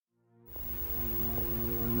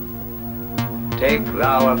Take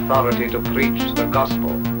thou authority to preach the gospel.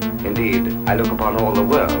 Indeed, I look upon all the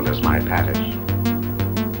world as my parish.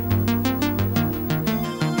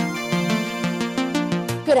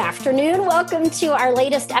 Good afternoon. Welcome to our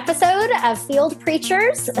latest episode of Field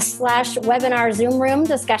Preachers / webinar Zoom room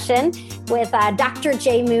discussion with Dr.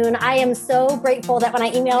 Jay Moon. I am so grateful that when I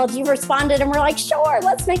emailed, you responded and we're like, sure,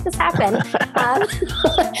 let's make this happen.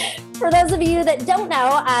 For those of you that don't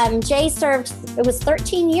know, Jay served, it was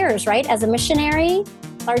 13 years, right, as a missionary,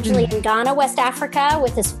 largely in Ghana, West Africa,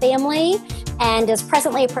 with his family, and is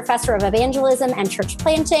presently a professor of evangelism and church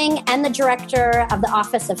planting and the director of the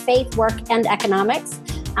Office of Faith, Work, and Economics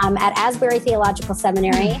at Asbury Theological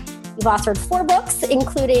Seminary. You've authored 4 books,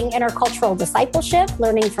 including Intercultural Discipleship,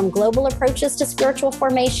 Learning from Global Approaches to Spiritual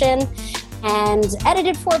Formation, and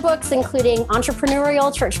edited 4 books, including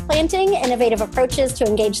Entrepreneurial Church Planting, Innovative Approaches to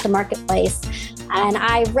Engage the Marketplace. And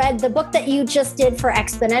I read the book that you just did for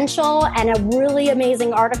Exponential, and a really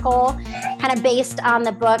amazing article kind of based on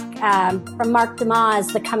the book from Mark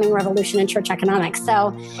DeMoss, The Coming Revolution in Church Economics.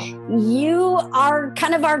 So you are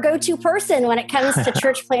kind of our go-to person when it comes to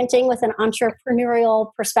church planting with an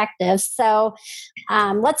entrepreneurial perspective. So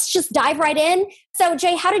let's just dive right in. So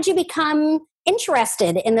Jay, how did you become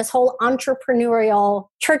interested in this whole entrepreneurial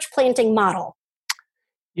church planting model?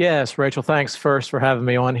 Yes, Rachel, thanks first for having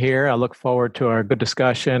me on here. I look forward to our good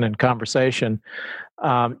discussion and conversation.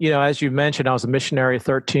 As you mentioned, I was a missionary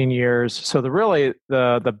 13 years. So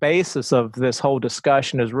the basis of this whole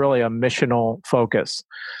discussion is really a missional focus.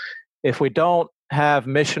 If we don't have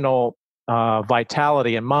missional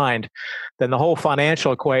vitality in mind, then the whole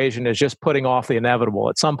financial equation is just putting off the inevitable.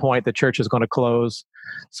 At some point, the church is going to close.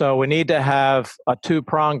 So we need to have a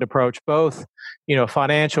two-pronged approach, both,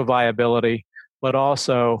 financial viability, but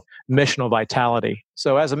also missional vitality.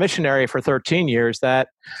 So as a missionary for 13 years, that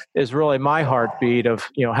is really my heartbeat of,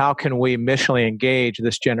 how can we missionally engage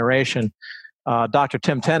this generation? Dr.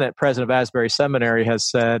 Tim Tennant, president of Asbury Seminary, has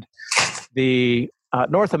said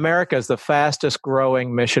North America is the fastest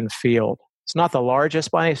growing mission field. It's not the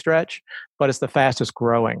largest by any stretch, but it's the fastest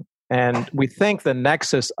growing. And we think the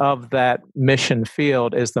nexus of that mission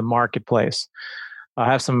field is the marketplace. I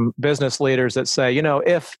have some business leaders that say,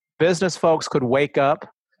 if business folks could wake up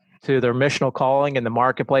to their missional calling in the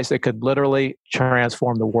marketplace, it could literally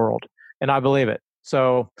transform the world. And I believe it.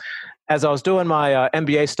 So as I was doing my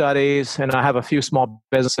MBA studies, and I have a few small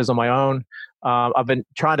businesses on my own, I've been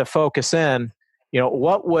trying to focus in,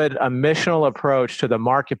 what would a missional approach to the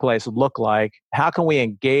marketplace look like? How can we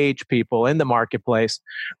engage people in the marketplace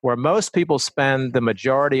where most people spend the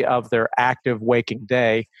majority of their active waking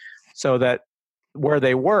day, so that where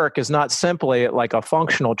they work is not simply like a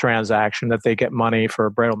functional transaction that they get money for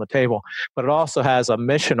bread on the table, but it also has a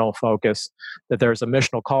missional focus, that there's a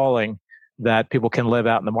missional calling that people can live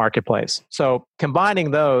out in the marketplace. So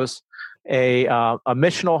combining those, a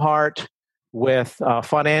missional heart with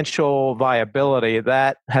financial viability,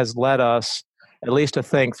 that has led us at least to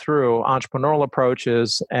think through entrepreneurial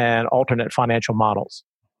approaches and alternate financial models.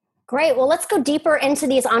 Great. Well, let's go deeper into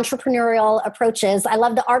these entrepreneurial approaches. I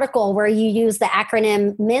love the article where you use the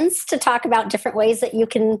acronym MINCE to talk about different ways that you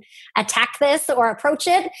can attack this or approach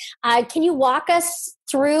it. Can you walk us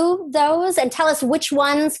through those and tell us which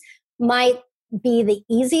ones might be the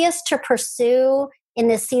easiest to pursue in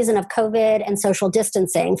this season of COVID and social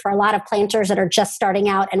distancing for a lot of planters that are just starting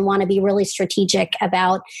out and want to be really strategic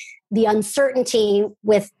about the uncertainty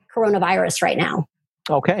with coronavirus right now?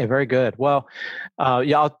 Okay, very good. Well,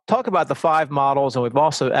 I'll talk about the 5 models, and we've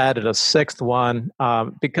also added a 6th one,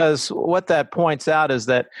 because what that points out is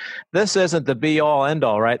that this isn't the be-all,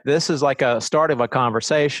 end-all, right? This is like a start of a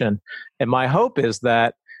conversation, and my hope is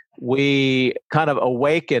that we kind of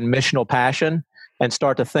awaken missional passion and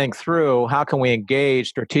start to think through how can we engage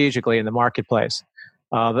strategically in the marketplace.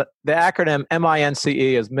 The acronym MINCE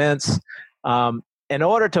is MINCE. In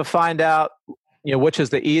order to find out which is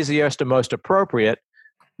the easiest and most appropriate,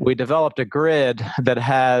 we developed a grid that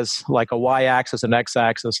has like a y-axis and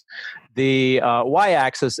x-axis. The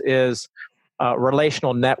y-axis is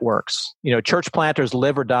relational networks. Church planters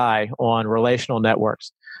live or die on relational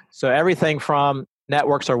networks. So everything from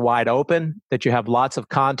networks are wide open, that you have lots of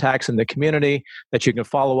contacts in the community that you can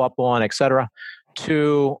follow up on, et cetera,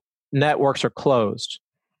 to networks are closed.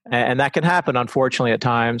 And that can happen, unfortunately, at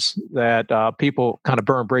times that people kind of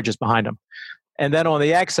burn bridges behind them. And then on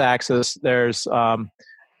the x-axis, there's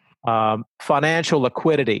financial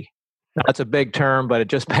liquidity. Now, that's a big term, but it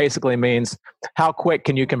just basically means how quick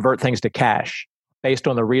can you convert things to cash based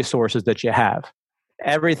on the resources that you have.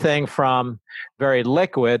 Everything from very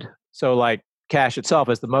liquid, so like cash itself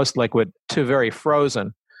is the most liquid, to very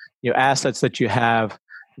frozen, assets that you have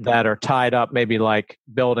that are tied up, maybe like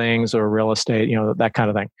buildings or real estate, that kind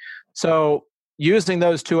of thing. So using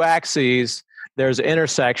those two axes, there's an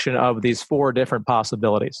intersection of these four different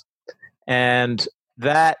possibilities. And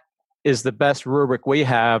that is the best rubric we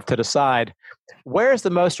have to decide where's the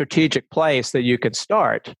most strategic place that you can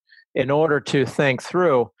start in order to think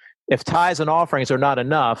through, if tithes and offerings are not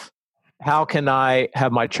enough, how can I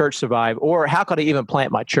have my church survive? Or how could I even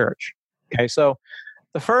plant my church? Okay, so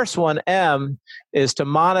the first one, M, is to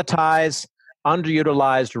monetize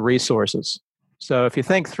underutilized resources. So if you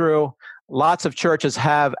think through, lots of churches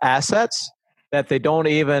have assets that they don't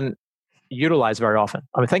even utilize very often.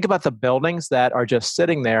 I mean, think about the buildings that are just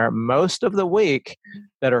sitting there most of the week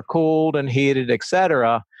that are cooled and heated, et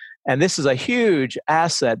cetera. And this is a huge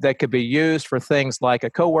asset that could be used for things like a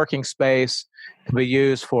co-working space, could be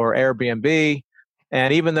used for Airbnb.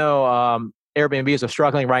 And even though Airbnbs are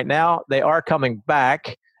struggling right now, they are coming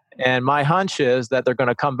back. And my hunch is that they're going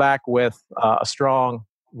to come back with a strong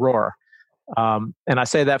roar. And I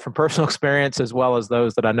say that from personal experience as well as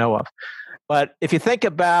those that I know of. But if you think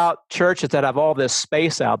about churches that have all this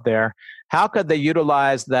space out there, how could they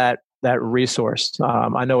utilize that resource?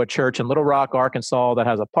 I know a church in Little Rock, Arkansas that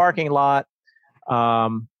has a parking lot.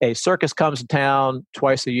 A circus comes to town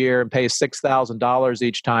twice a year and pays $6,000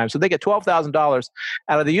 each time. So they get $12,000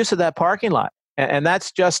 out of the use of that parking lot. And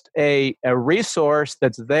that's just a resource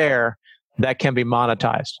that's there that can be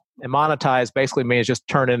monetized. And monetize basically means just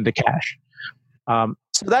turn it into cash.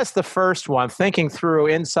 So that's the first one, thinking through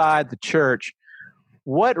inside the church,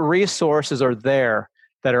 what resources are there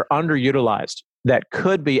that are underutilized, that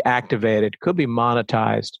could be activated, could be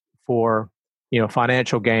monetized for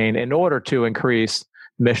financial gain in order to increase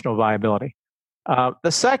missional viability.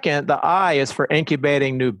 The second, the I, is for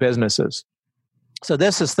incubating new businesses. So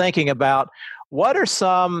this is thinking about what are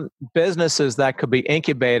some businesses that could be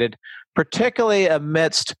incubated, particularly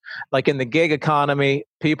amidst, like in the gig economy,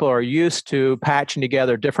 people are used to patching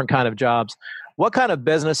together different kind of jobs. What kind of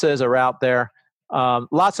businesses are out there?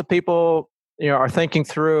 Lots of people are thinking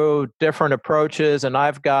through different approaches, and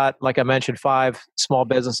I've got, like I mentioned, 5 small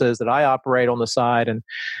businesses that I operate on the side.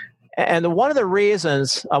 And one of the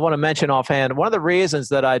reasons I want to mention offhand, one of the reasons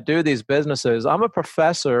that I do these businesses, I'm a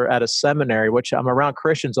professor at a seminary, which I'm around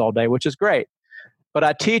Christians all day, which is great. But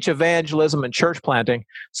I teach evangelism and church planting,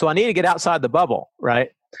 so I need to get outside the bubble,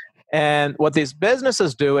 right? And what these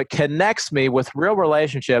businesses do, it connects me with real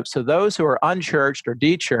relationships to those who are unchurched or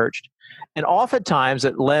dechurched. And oftentimes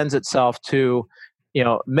it lends itself to,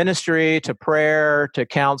 ministry, to prayer, to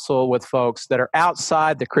counsel with folks that are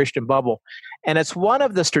outside the Christian bubble. And it's one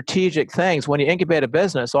of the strategic things when you incubate a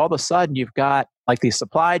business, all of a sudden you've got like these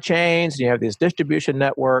supply chains, you have these distribution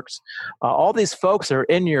networks, all these folks are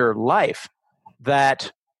in your life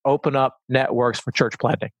that open up networks for church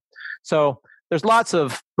planting. So there's lots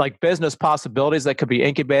of like business possibilities that could be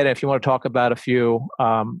incubated. If you want to talk about a few,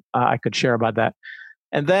 I could share about that.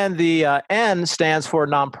 And then the N stands for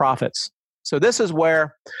nonprofits. So this is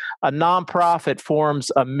where a nonprofit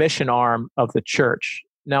forms a mission arm of the church.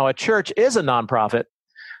 Now, a church is a nonprofit,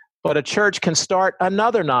 but a church can start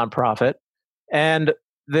another nonprofit. And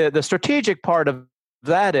the strategic part of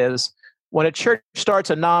that is when a church starts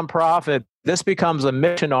a nonprofit, this becomes a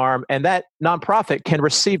mission arm, and that nonprofit can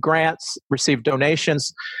receive grants, receive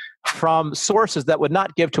donations from sources that would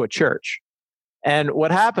not give to a church. And what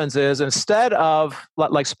happens is instead of,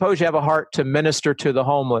 like suppose you have a heart to minister to the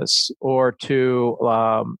homeless or to,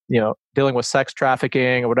 dealing with sex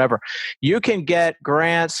trafficking or whatever, you can get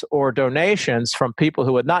grants or donations from people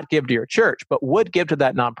who would not give to your church, but would give to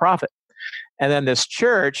that nonprofit. And then this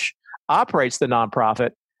church operates the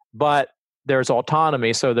nonprofit, but there's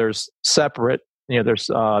autonomy. So there's separate, there's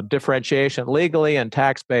differentiation legally and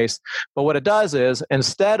tax-based. But what it does is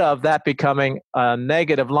instead of that becoming a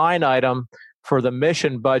negative line item for the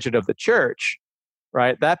mission budget of the church,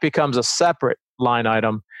 right, that becomes a separate line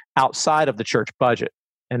item outside of the church budget.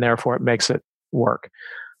 And therefore it makes it work.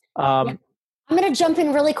 I'm going to jump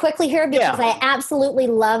in really quickly here because I absolutely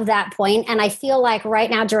love that point. And I feel like right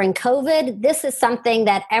now during COVID, this is something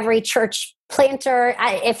that every church planter,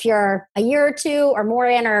 if you're a year or two or more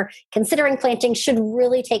in or considering planting, should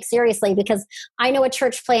really take seriously, because I know a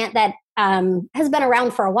church plant that has been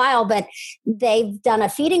around for a while, but they've done a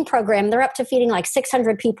feeding program. They're up to feeding like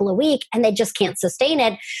 600 people a week, and they just can't sustain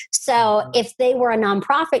it. So if they were a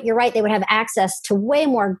nonprofit, you're right, they would have access to way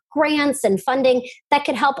more grants and funding that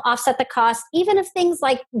could help offset the cost, even of things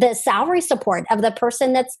like the salary support of the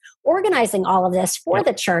person that's organizing all of this for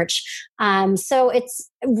the church. So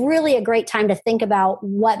it's really a great time to think about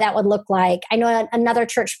what that would look like. I know another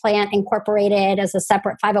church plant incorporated as a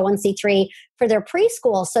separate 501c3 for their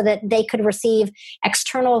preschool so that they could receive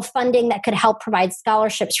external funding that could help provide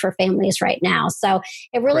scholarships for families right now. So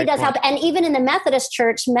it really does help. And even in the Methodist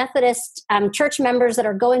church church members that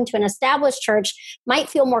are going to an established church might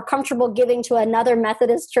feel more comfortable giving to another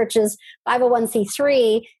Methodist church's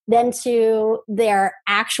 501c3 than to their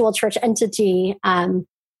actual church entity,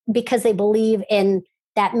 because they believe in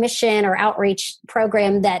that mission or outreach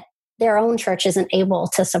program that their own church isn't able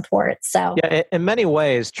to support. So yeah, in many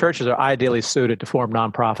ways, churches are ideally suited to form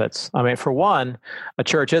nonprofits. I mean, for one, a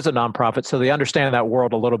church is a nonprofit, so they understand that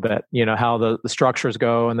world a little bit, how the structures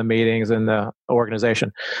go and the meetings and the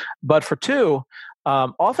organization. But for two,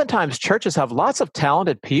 oftentimes churches have lots of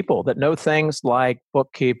talented people that know things like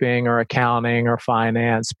bookkeeping or accounting or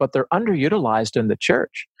finance, but they're underutilized in the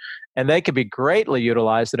church. And they could be greatly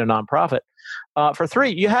utilized in a nonprofit. For three,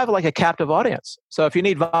 you have like a captive audience. So if you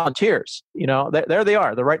need volunteers, there they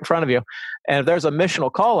are. They're right in front of you. And if there's a missional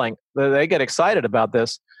calling, they get excited about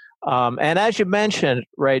this. And as you mentioned,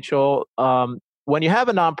 Rachel, when you have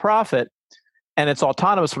a nonprofit and it's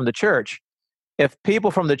autonomous from the church, if people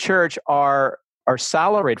from the church are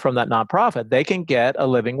salaried from that nonprofit, they can get a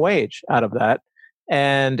living wage out of that.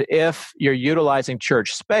 And if you're utilizing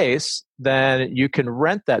church space, then you can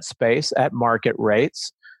rent that space at market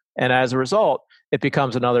rates. And as a result, it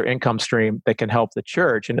becomes another income stream that can help the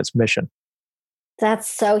church in its mission. That's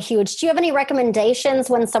so huge. Do you have any recommendations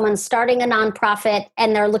when someone's starting a nonprofit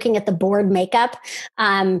and they're looking at the board makeup?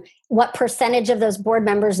 What percentage of those board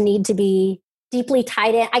members need to be deeply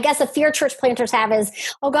tied in? I guess a fear church planters have is,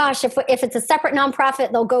 oh gosh, if it's a separate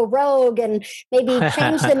nonprofit, they'll go rogue and maybe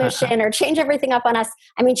change the mission or change everything up on us.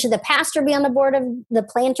 I mean, should the pastor be on the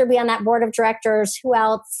planter be on that board of directors? Who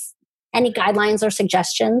else? Any guidelines or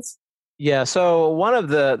suggestions? Yeah, so one of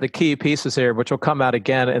the key pieces here, which will come out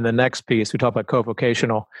again in the next piece, we talk about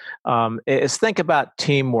co-vocational, is think about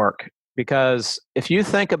teamwork. Because if you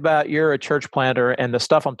think about you're a church planter and the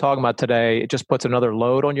stuff I'm talking about today, it just puts another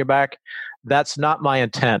load on your back. That's not my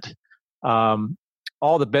intent.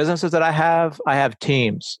 All the businesses that I have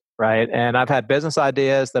teams, right? And I've had business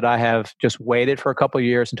ideas that I have just waited for a couple of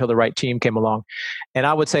years until the right team came along. And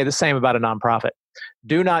I would say the same about a nonprofit.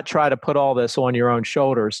 Do not try to put all this on your own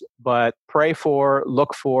shoulders, but pray for,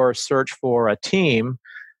 look for, search for a team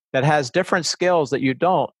that has different skills that you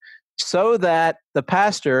don't, so that the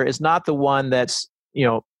pastor is not the one that's,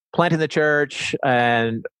 planting the church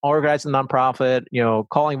and organizing the nonprofit,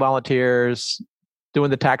 calling volunteers, doing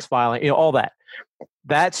the tax filing, all that.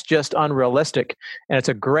 That's just unrealistic. And it's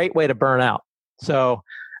a great way to burn out. So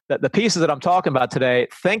the pieces that I'm talking about today,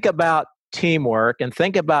 think about teamwork and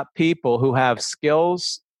think about people who have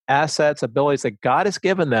skills, assets, abilities that God has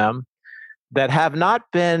given them that have not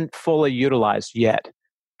been fully utilized yet.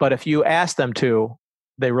 But if you ask them to,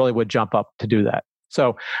 they really would jump up to do that.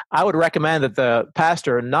 So I would recommend that the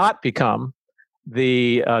pastor not become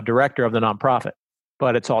the director of the nonprofit,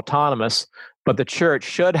 but it's autonomous. But the church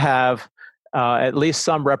should have at least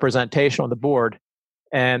some representation on the board.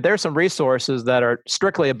 And there's some resources that are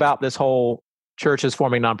strictly about this whole churches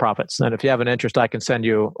forming nonprofits. And if you have an interest, I can send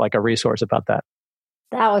you like a resource about that.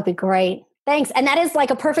 That would be great. Thanks. And that is like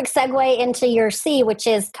a perfect segue into your C, which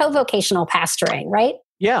is co-vocational pastoring, right?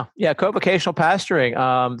 Yeah, co-vocational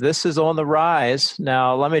pastoring. This is on the rise.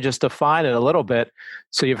 Now, let me just define it a little bit.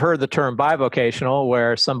 So you've heard the term bivocational,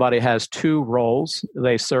 where somebody has two roles.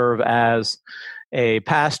 They serve as a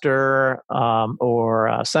pastor or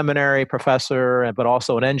a seminary professor, but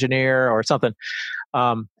also an engineer or something.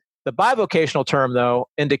 The bivocational term, though,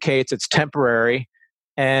 indicates it's temporary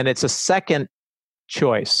and it's a second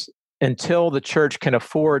choice. Until the church can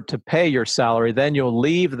afford to pay your salary, then you'll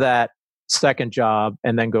leave that second job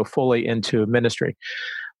and then go fully into ministry.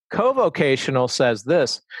 Co-vocational says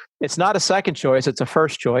this: it's not a second choice, it's a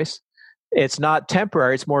first choice. It's not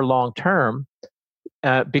temporary, it's more long-term,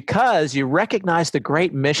 because you recognize the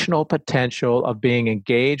great missional potential of being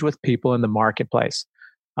engaged with people in the marketplace,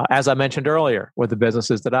 as I mentioned earlier, with the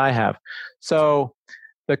businesses that I have. So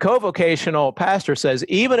the co-vocational pastor says,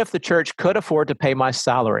 even if the church could afford to pay my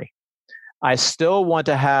salary, I still want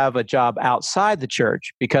to have a job outside the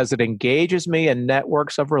church because it engages me in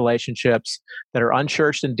networks of relationships that are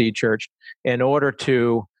unchurched and dechurched in order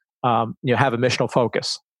to have a missional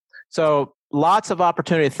focus. So lots of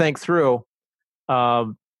opportunity to think through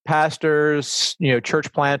pastors,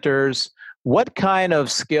 church planters. What kind of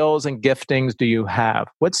skills and giftings do you have?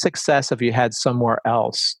 What success have you had somewhere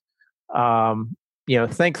else?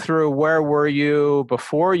 Think through, where were you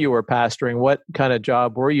before you were pastoring? What kind of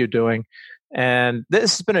job were you doing? And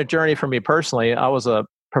this has been a journey for me personally. I was a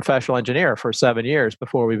professional engineer for 7 years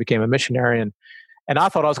before we became a missionary. And I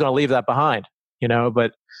thought I was going to leave that behind,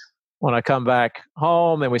 but when I come back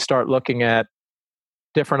home and we start looking at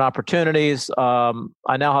different opportunities.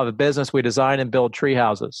 I now have a business. We design and build tree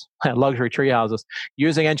houses, luxury tree houses,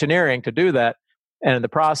 using engineering to do that. And in the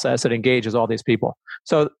process, it engages all these people.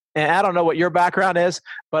 So, and I don't know what your background is,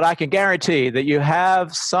 but I can guarantee that you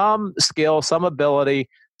have some skill, some ability,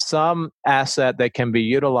 some asset that can be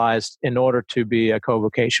utilized in order to be a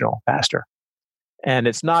co-vocational pastor. And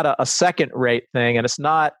it's not a second-rate thing, and it's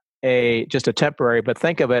not just a temporary, but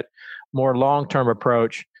think of it more long-term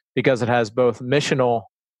approach, because it has both missional,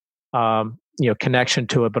 connection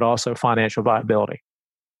to it, but also financial viability.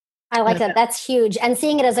 I like that. That's huge. And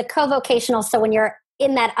seeing it as a co-vocational, so when you're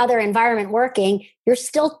in that other environment working, you're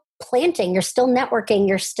still planting, you're still networking,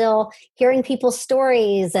 you're still hearing people's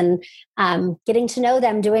stories and getting to know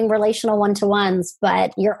them, doing relational one-to-ones,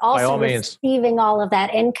 but you're also receiving all of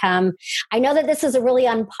that income. I know that this is a really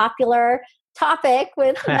unpopular topic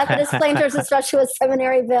with Methodist planters, especially with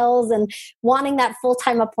seminary bills and wanting that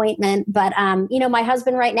full-time appointment. But, my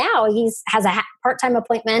husband right now, has a part-time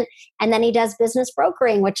appointment, and then he does business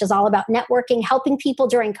brokering, which is all about networking, helping people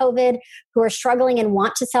during COVID who are struggling and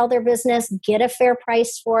want to sell their business, get a fair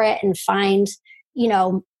price for it, and find,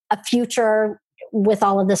 a future with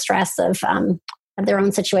all of the stress of their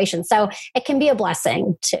own situation. So it can be a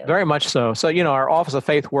blessing too. Very much so. So, our Office of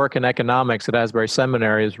Faith Work and Economics at Asbury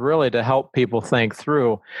Seminary is really to help people think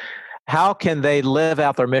through how can they live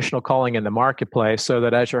out their missional calling in the marketplace, so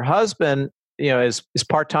that as your husband, is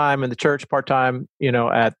part-time in the church, part-time,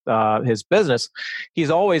 at his business,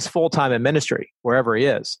 he's always full-time in ministry wherever he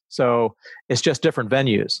is. So it's just different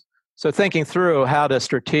venues. So thinking through how to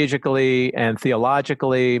strategically and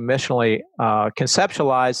theologically, missionally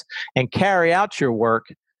conceptualize and carry out your work,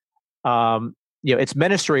 it's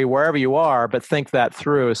ministry wherever you are, but think that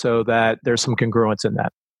through so that there's some congruence in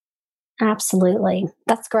that. Absolutely.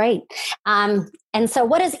 That's great. And so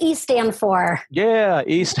what does E stand for? Yeah,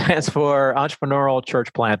 E stands for Entrepreneurial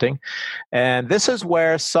Church Planting. And this is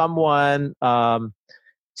where someone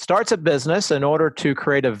starts a business in order to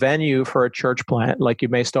create a venue for a church plant. Like you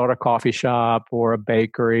may start a coffee shop or a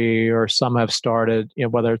bakery, or some have started,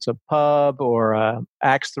 whether it's a pub or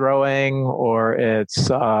axe throwing, or it's,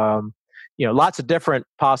 lots of different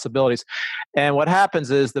possibilities. And what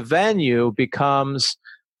happens is the venue becomes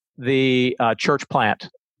the church plant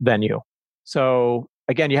venue. So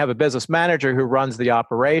again, you have a business manager who runs the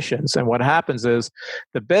operations. And what happens is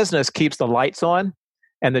the business keeps the lights on,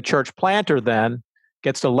 and the church planter then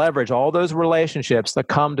gets to leverage all those relationships that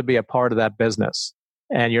come to be a part of that business.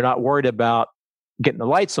 And you're not worried about getting the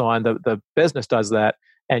lights on. The business does that,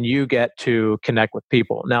 and you get to connect with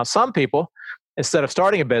people. Now, some people, instead of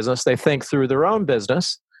starting a business, they think through their own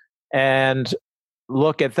business and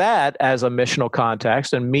look at that as a missional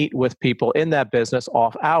context and meet with people in that business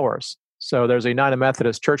off hours. So there's a United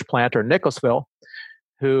Methodist church planter in Nicholasville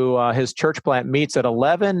who his church plant meets at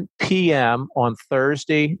 11 p.m. on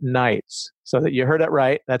Thursday nights. So that you heard it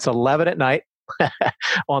right. That's 11 at night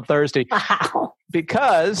on Thursday. Wow.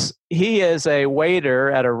 Because he is a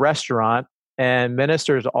waiter at a restaurant and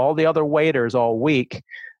ministers to all the other waiters all week.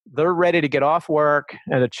 They're ready to get off work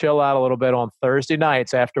and to chill out a little bit on Thursday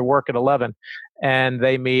nights after work at 11. And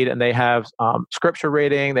they meet and they have scripture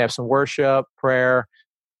reading. They have some worship, prayer.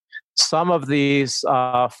 Some of these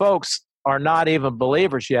folks are not even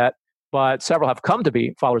believers yet, but several have come to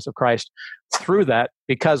be followers of Christ through that,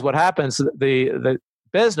 because what happens, the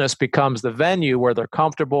business becomes the venue where they're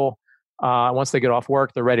comfortable. Once they get off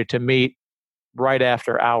work, they're ready to meet right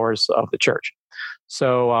after hours of the church.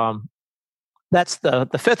 So that's the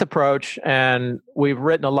fifth approach, and we've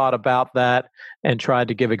written a lot about that and tried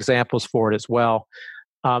to give examples for it as well.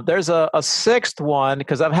 There's a sixth one,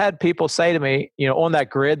 because I've had people say to me, on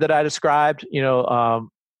that grid that I described,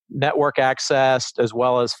 network access as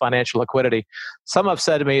well as financial liquidity. Some have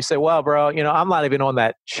said to me, say, well, bro, I'm not even on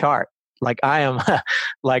that chart. Like I am,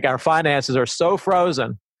 like our finances are so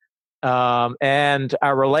frozen and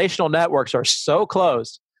our relational networks are so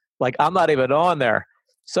closed. Like I'm not even on there.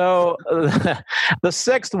 So the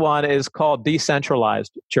sixth one is called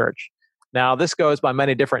decentralized church. Now this goes by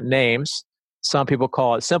many different names. Some people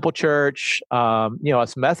call it simple church.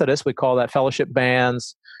 It's Methodist. We call that fellowship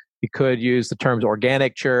bands. You could use the terms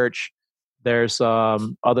organic church. There's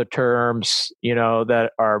other terms,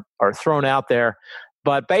 that are thrown out there.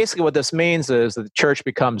 But basically what this means is that the church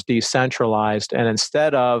becomes decentralized, and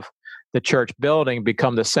instead of the church building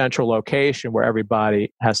become the central location where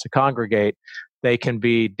everybody has to congregate, they can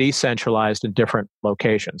be decentralized in different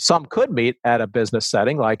locations. Some could meet at a business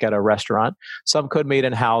setting, like at a restaurant. Some could meet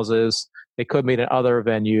in houses. They could meet in other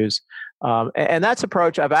venues. And that's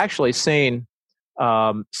approach I've actually seen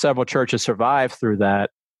several churches survive through that.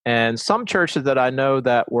 And some churches that I know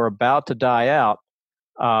that were about to die out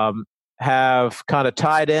have kind of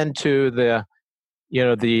tied into the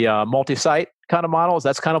multi-site kind of models.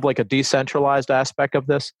 That's kind of like a decentralized aspect of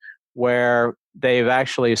this, where they've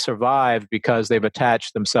actually survived because they've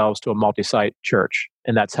attached themselves to a multi-site church,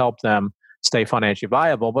 and that's helped them stay financially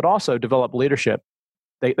viable, but also develop leadership.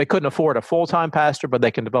 They couldn't afford a full-time pastor, but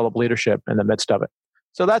they can develop leadership in the midst of it.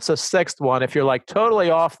 So that's a sixth one. If you're like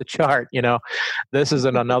totally off the chart, this is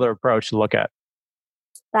another approach to look at.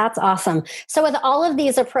 That's awesome. So with all of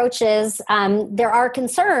these approaches, there are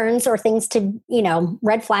concerns or things to,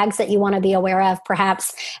 red flags that you want to be aware of,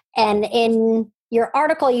 perhaps. And in your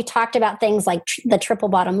article, you talked about things like the triple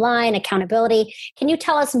bottom line, accountability. Can you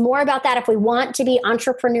tell us more about that? If we want to be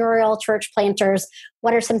entrepreneurial church planters,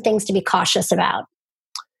 what are some things to be cautious about?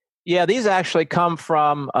 Yeah, these actually come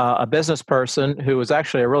from a business person who was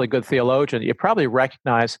actually a really good theologian. You probably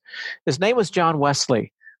recognize. His name was John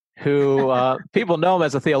Wesley, who people know him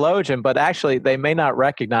as a theologian, but actually they may not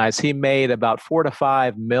recognize he made about $4 to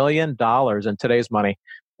 $5 million in today's money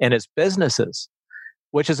in his businesses,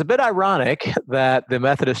 which is a bit ironic that the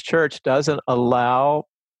Methodist Church doesn't allow,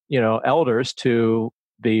 elders to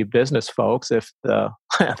be business folks if the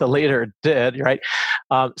leader did, right?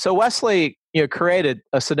 So Wesley, created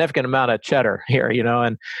a significant amount of cheddar here,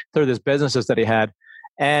 and through these businesses that he had.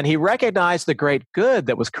 And he recognized the great good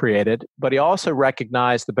that was created, but he also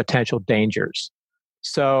recognized the potential dangers.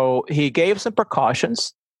 So he gave some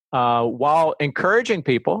precautions while encouraging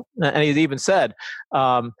people. And he even said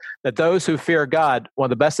that those who fear God, one of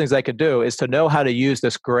the best things they could do is to know how to use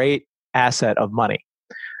this great asset of money.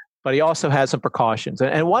 But he also had some precautions.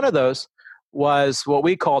 And one of those was what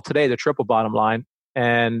we call today the triple bottom line.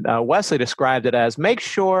 And Wesley described it as make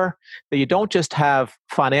sure that you don't just have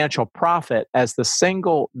financial profit as the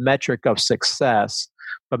single metric of success,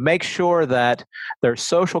 but make sure that there's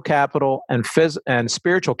social capital and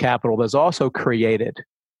spiritual capital that's also created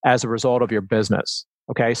as a result of your business.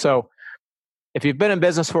 Okay, so if you've been in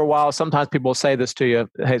business for a while, sometimes people will say this to you.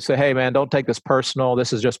 Hey man, don't take this personal.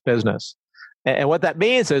 This is just business. And what that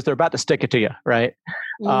means is they're about to stick it to you, right?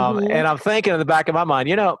 Mm-hmm. And I'm thinking in the back of my mind,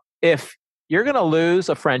 if you're going to lose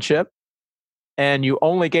a friendship and you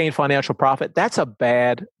only gain financial profit, that's a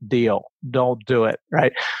bad deal. Don't do it,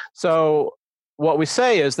 right? So what we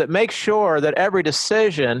say is that make sure that every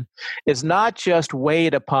decision is not just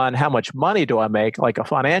weighed upon how much money do I make, like a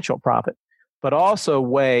financial profit, but also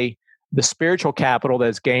weigh the spiritual capital that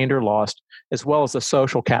is gained or lost, as well as the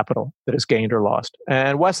social capital that is gained or lost.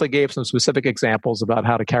 And Wesley gave some specific examples about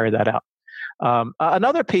how to carry that out.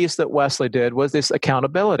 Another piece that Wesley did was this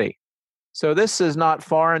accountability. So this is not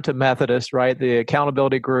foreign to Methodists, right? The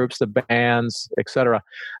accountability groups, the bands, etc.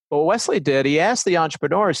 But what Wesley did, he asked the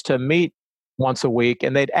entrepreneurs to meet once a week,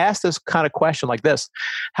 and they'd ask this kind of question like this: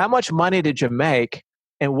 how much money did you make,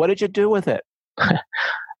 and what did you do with it?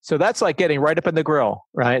 So that's like getting right up in the grill,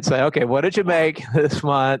 right? Say, okay, what did you make this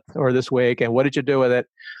month or this week, and what did you do with it?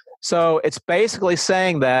 So it's basically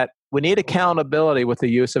saying that we need accountability with the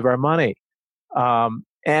use of our money.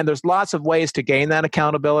 And there's lots of ways to gain that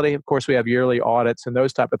accountability. Of course, we have yearly audits and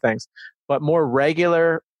those type of things, but more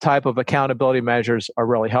regular type of accountability measures are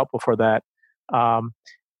really helpful for that.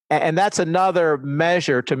 And that's another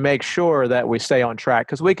measure to make sure that we stay on track,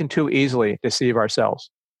 because we can too easily deceive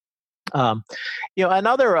ourselves.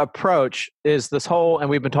 Another approach is this whole, and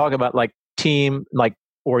we've been talking about like team, like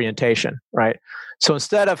orientation, right? So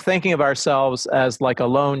instead of thinking of ourselves as like a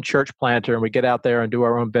lone church planter and we get out there and do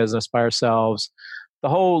our own business by ourselves, the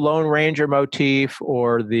whole Lone Ranger motif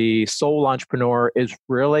or the sole entrepreneur is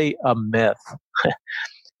really a myth.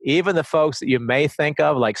 Even the folks that you may think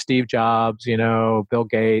of, like Steve Jobs, Bill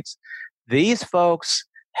Gates, these folks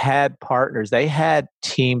had partners. They had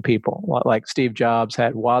team people. Like Steve Jobs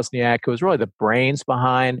had Wozniak, who was really the brains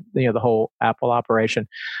behind the whole Apple operation.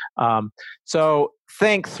 So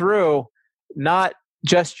think through not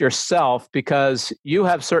just yourself, because you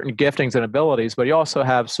have certain giftings and abilities, but you also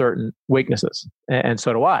have certain weaknesses, and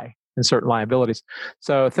so do I, and certain liabilities.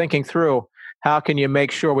 So thinking through, how can you make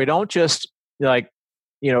sure we don't just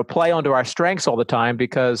play onto our strengths all the time,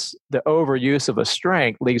 because the overuse of a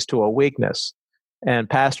strength leads to a weakness. And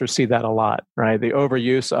pastors see that a lot, right? The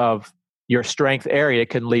overuse of your strength area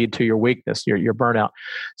can lead to your weakness, your burnout.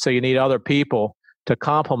 So you need other people to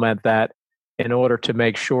complement that in order to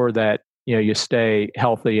make sure that you stay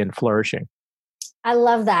healthy and flourishing. I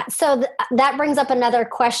love that. So that brings up another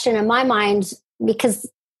question in my mind, because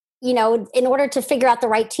in order to figure out the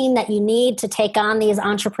right team that you need to take on these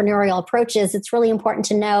entrepreneurial approaches, it's really important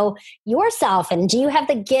to know yourself. And do you have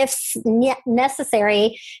the gifts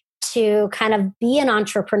necessary to kind of be an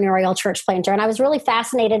entrepreneurial church planter. And I was really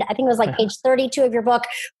fascinated. I think it was like page 32 of your book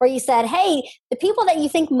where you said, hey, the people that you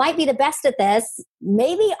think might be the best at this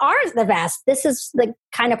maybe aren't the best. This is the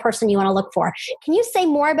kind of person you want to look for. Can you say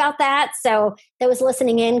more about that so those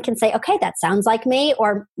listening in can say, okay, that sounds like me,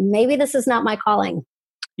 or maybe this is not my calling?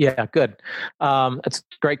 Yeah, good. It's a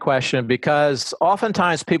great question, because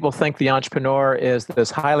oftentimes people think the entrepreneur is this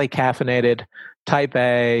highly caffeinated, type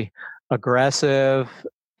A, aggressive,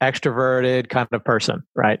 extroverted kind of person,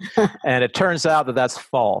 right? And it turns out that that's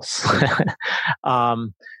false.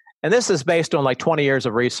 And this is based on like 20 years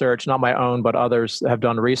of research, not my own, but others have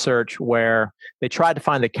done research where they tried to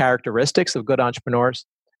find the characteristics of good entrepreneurs.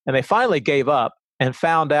 And they finally gave up and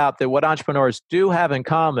found out that what entrepreneurs do have in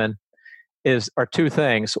common are two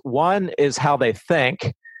things. One is how they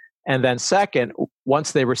think. And then second,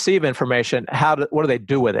 once they receive information, what do they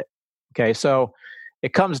do with it? Okay, so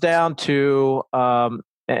it comes down to,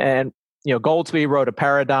 Goldsby wrote a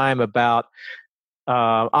paradigm about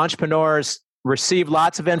entrepreneurs receive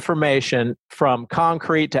lots of information from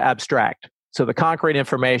concrete to abstract. So the concrete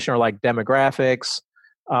information are like demographics,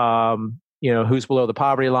 who's below the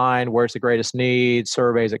poverty line, where's the greatest need,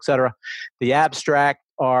 surveys, etc. The abstract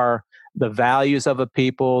are the values of a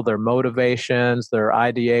people, their motivations, their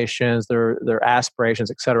ideations, their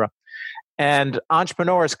aspirations, etc. And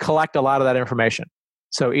entrepreneurs collect a lot of that information.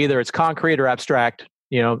 So either it's concrete or abstract,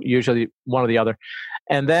 usually one or the other.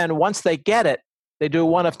 And then once they get it, they do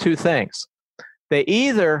one of two things. They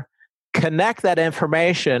either connect that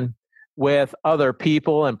information with other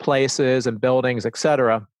people and places and buildings,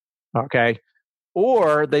 etc. Okay.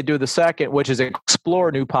 Or they do the second, which is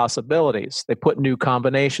explore new possibilities. They put new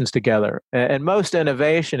combinations together. And most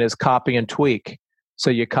innovation is copy and tweak. So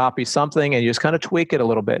you copy something and you just kind of tweak it a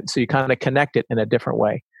little bit. So you kind of connect it in a different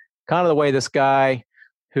way. Kind of the way this guy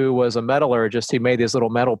who was a metallurgist, he made these little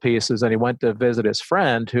metal pieces and he went to visit his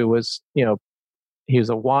friend who was, he was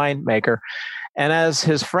a winemaker. And as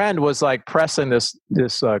his friend was like pressing this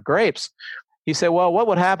grapes, he said, well, what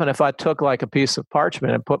would happen if I took like a piece of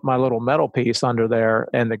parchment and put my little metal piece under there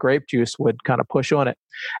and the grape juice would kind of push on it?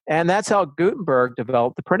 And that's how Gutenberg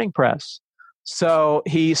developed the printing press. So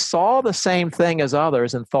he saw the same thing as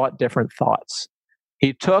others and thought different thoughts.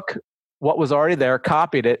 He took what was already there,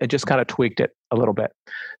 copied it, and just kind of tweaked it a little bit.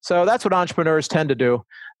 So that's what entrepreneurs tend to do.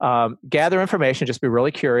 Gather information, just be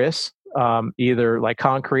really curious, either like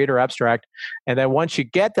concrete or abstract. And then once you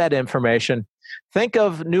get that information, think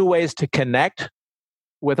of new ways to connect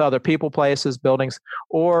with other people, places, buildings,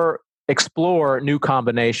 or explore new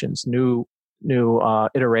combinations, new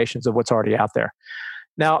iterations of what's already out there.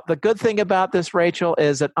 Now, the good thing about this, Rachel,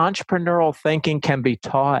 is that entrepreneurial thinking can be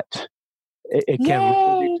taught. It can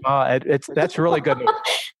really be taught. That's really good news.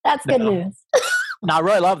 That's good news. Now, I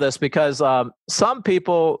really love this because some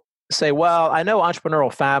people say, well, I know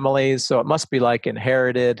entrepreneurial families, so it must be like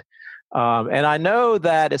inherited. And I know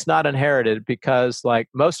that it's not inherited because like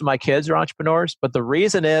most of my kids are entrepreneurs, but the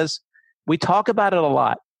reason is we talk about it a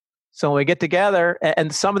lot. So when we get together,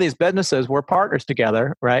 and some of these businesses, we're partners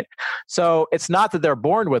together, right? So it's not that they're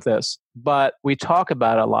born with this, but we talk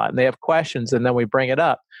about it a lot and they have questions and then we bring it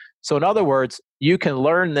up. So in other words, you can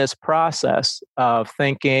learn this process of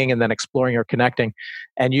thinking and then exploring or connecting,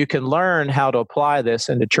 and you can learn how to apply this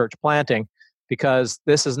into church planting, because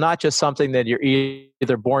this is not just something that you're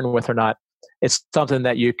either born with or not. It's something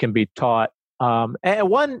that you can be taught. And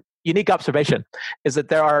one unique observation is that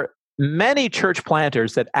there are many church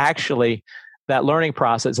planters that actually, that learning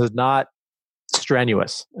process is not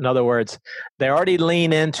strenuous. In other words, they already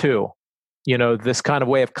lean into, this kind of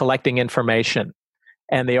way of collecting information.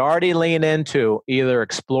 And they already lean into either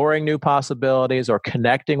exploring new possibilities or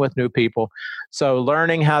connecting with new people. So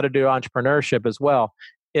learning how to do entrepreneurship as well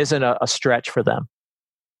isn't a stretch for them.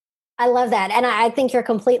 I love that. And I think you're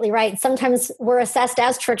completely right. Sometimes we're assessed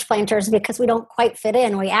as church planters because we don't quite fit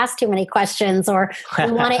in. We ask too many questions or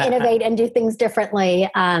we want to innovate and do things differently.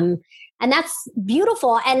 And that's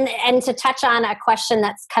beautiful. And to touch on a question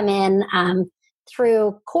that's come in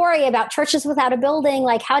through Corey about churches without a building,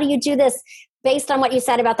 like how do you do this? Based on what you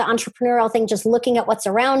said about the entrepreneurial thing, just looking at what's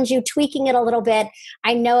around you, tweaking it a little bit.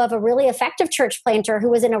 I know of a really effective church planter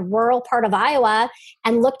who was in a rural part of Iowa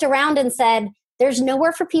and looked around and said, there's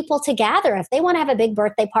nowhere for people to gather. If they want to have a big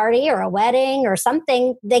birthday party or a wedding or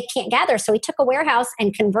something, they can't gather. So he took a warehouse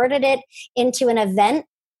and converted it into an event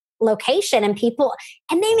location, and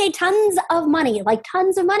they made tons of money.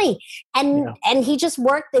 And he just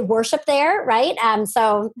they worship there, right?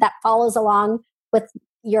 So that follows along with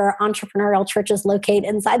your entrepreneurial churches locate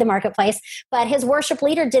inside the marketplace. But his worship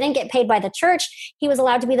leader didn't get paid by the church. He was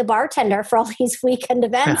allowed to be the bartender for all these weekend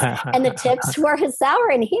events, and the tips were his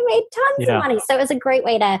salary, and he made tons of money. So it was a great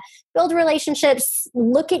way to build relationships,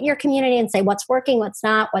 look at your community and say what's working, what's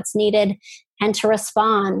not, what's needed, and to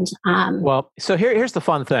respond. Well, so here's the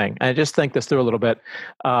fun thing. I just think this through a little bit.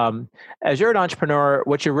 As you're an entrepreneur,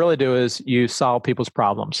 what you really do is you solve people's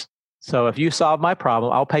problems. So if you solve my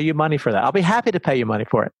problem, I'll pay you money for that. I'll be happy to pay you money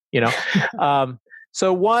for it.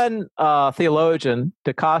 So one theologian,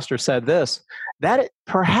 DeCoster, said this, that it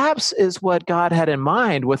perhaps is what God had in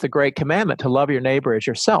mind with the great commandment to love your neighbor as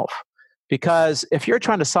yourself. Because if you're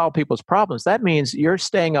trying to solve people's problems, that means you're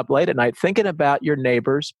staying up late at night thinking about your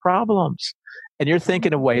neighbor's problems, and you're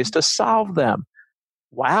thinking of ways to solve them.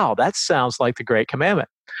 Wow, that sounds like the great commandment.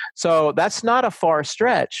 So that's not a far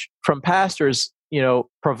stretch from pastors,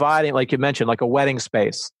 providing, like you mentioned, like a wedding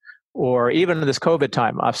space, or even in this COVID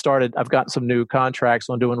time, I've gotten some new contracts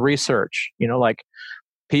on doing research, like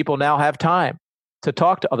people now have time to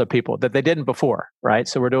talk to other people that they didn't before, right?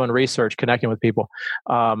 So we're doing research, connecting with people.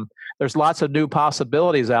 There's lots of new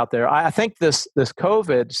possibilities out there. I think this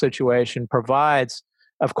COVID situation provides,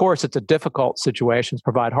 of course, it's a difficult situation,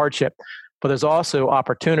 provide hardship, but there's also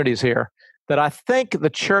opportunities here that I think the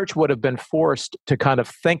church would have been forced to kind of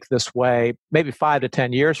think this way maybe 5 to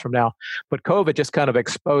 10 years from now. But COVID just kind of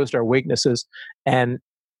exposed our weaknesses and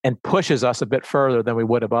pushes us a bit further than we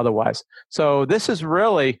would have otherwise. So this is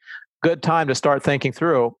really good time to start thinking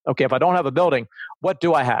through, okay, if I don't have a building, what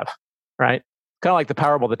do I have, right? Kind of like the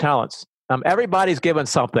parable of the talents. Everybody's given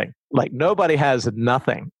something. Like nobody has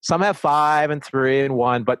nothing. Some have 5 and 3 and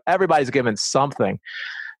 1, but everybody's given something.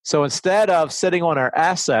 So instead of sitting on our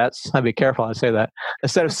assets, I'd be careful I say that,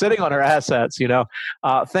 instead of sitting on our assets,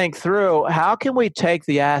 think through, how can we take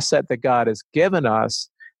the asset that God has given us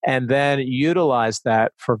and then utilize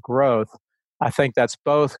that for growth? I think that's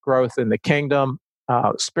both growth in the kingdom,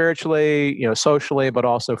 spiritually, socially, but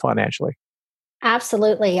also financially.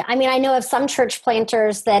 Absolutely. I mean, I know of some church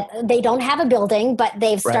planters that they don't have a building, but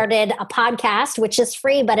they've started a podcast, which is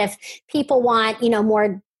free. But if people want,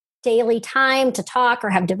 more daily time to talk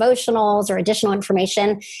or have devotionals or additional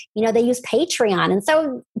information, they use Patreon. And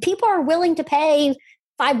so people are willing to pay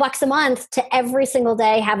 $5 a month to every single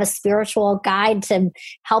day have a spiritual guide to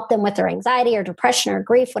help them with their anxiety or depression or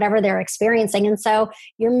grief, whatever they're experiencing. And so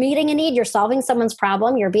you're meeting a need, you're solving someone's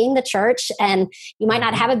problem, you're being the church, and you might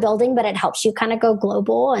not have a building, but it helps you kind of go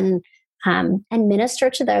global and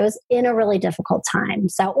minister to those in a really difficult time.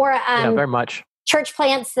 So, very much. Church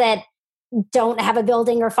plants that don't have a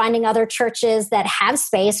building, or finding other churches that have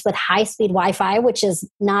space with high-speed Wi-Fi, which is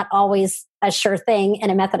not always a sure thing in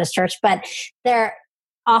a Methodist church, but they're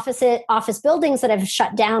office buildings that have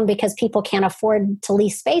shut down because people can't afford to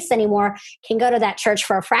lease space anymore, can go to that church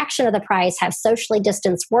for a fraction of the price, have socially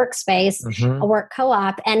distanced workspace, a work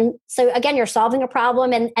co-op. And so again, you're solving a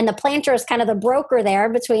problem, and the planter is kind of the broker there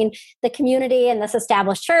between the community and this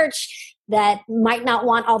established church that might not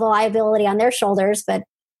want all the liability on their shoulders, but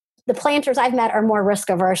the planters I've met are more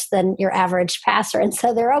risk averse than your average pastor. And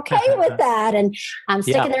so they're okay with that and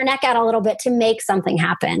sticking their neck out a little bit to make something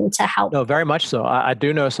happen to help. No, very much so. I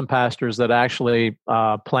do know some pastors that actually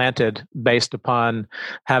planted based upon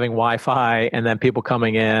having Wi-Fi and then people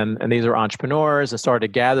coming in, and these are entrepreneurs, and started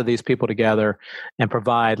to gather these people together and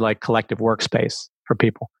provide like collective workspace for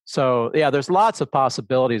people. So yeah, there's lots of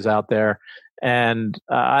possibilities out there. And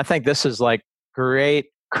I think this is like great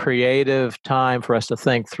creative time for us to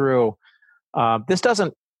think through. This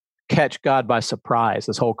doesn't catch God by surprise,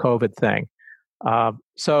 this whole COVID thing.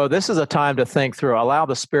 So this is a time to think through, allow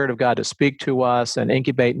the Spirit of God to speak to us and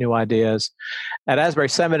incubate new ideas. At Asbury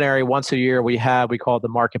Seminary, once a year, we call it the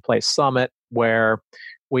Marketplace Summit, where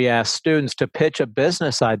we ask students to pitch a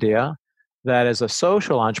business idea that is a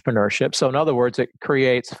social entrepreneurship. So in other words, it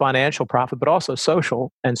creates financial profit, but also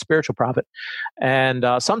social and spiritual profit. And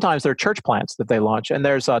sometimes there are church plants that they launch, and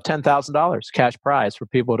there's $10,000 cash prize for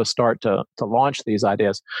people to start to launch these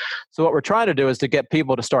ideas. So what we're trying to do is to get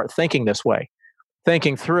people to start thinking this way,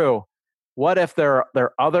 thinking through, what if there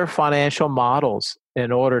are other financial models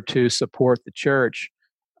in order to support the church,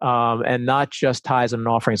 and not just tithes and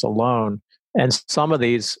offerings alone. And some of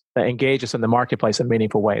these engage us in the marketplace in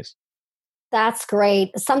meaningful ways. That's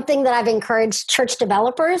great. Something that I've encouraged church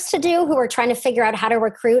developers to do who are trying to figure out how to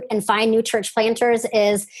recruit and find new church planters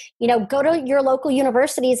is, go to your local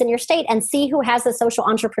universities in your state and see who has a social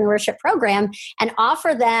entrepreneurship program and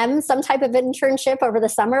offer them some type of internship over the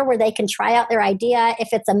summer where they can try out their idea. If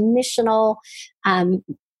it's a missional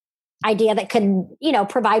idea that could,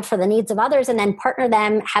 provide for the needs of others, and then partner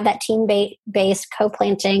them, have that team-based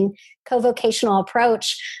co-planting, co-vocational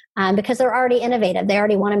approach, because they're already innovative. They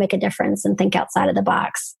already want to make a difference and think outside of the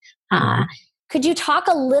box. Could you talk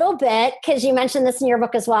a little bit, because you mentioned this in your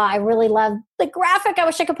book as well. I really love the graphic. I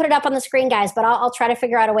wish I could put it up on the screen, guys, but I'll try to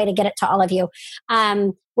figure out a way to get it to all of you.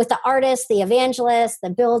 With the artist, the evangelist, the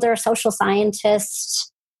builder, social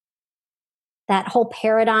scientist, that whole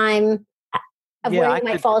paradigm of where you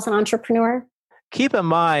might fall as an entrepreneur. Keep in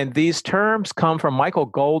mind, these terms come from Michael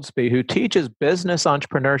Goldsby, who teaches business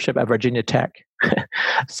entrepreneurship at Virginia Tech.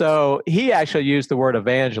 So he actually used the word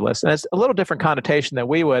evangelist, and it's a little different connotation than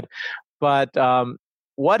we would. But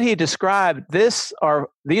what he described, these are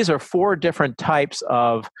 4 different types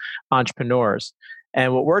of entrepreneurs.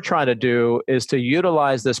 And what we're trying to do is to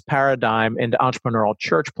utilize this paradigm into entrepreneurial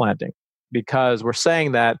church planting, because we're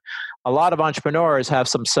saying that a lot of entrepreneurs have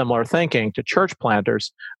some similar thinking to church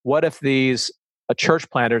planters. What if these church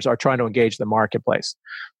planters are trying to engage the marketplace?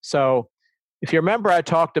 So if you remember, I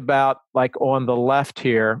talked about, like on the left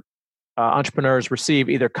here, entrepreneurs receive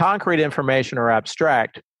either concrete information or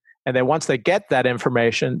abstract. And then once they get that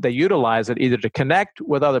information, they utilize it either to connect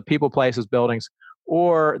with other people, places, buildings,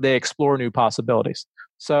 or they explore new possibilities.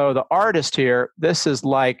 So the artist here, this is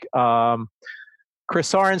like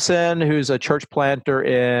Chris Sorensen, who's a church planter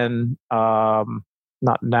in,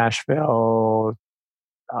 not Nashville,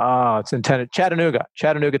 it's in Chattanooga,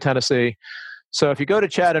 Tennessee. So if you go to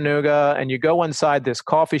Chattanooga and you go inside this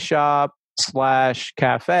coffee shop /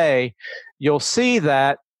 cafe, you'll see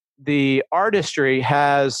that the artistry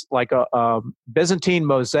has like a Byzantine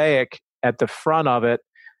mosaic at the front of it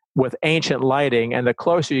with ancient lighting. And the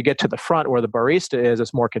closer you get to the front where the barista is,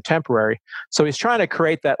 it's more contemporary. So he's trying to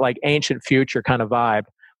create that like ancient future kind of vibe.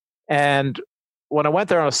 And when I went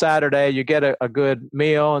there on a Saturday, you get a good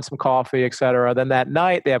meal and some coffee, et cetera. Then that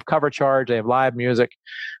night they have cover charge, they have live music.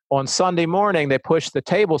 On Sunday morning, they push the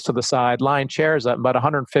tables to the side, line chairs up, about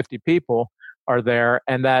 150 people are there,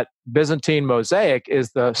 and that Byzantine mosaic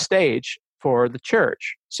is the stage for the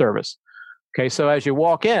church service. Okay, so as you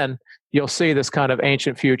walk in, you'll see this kind of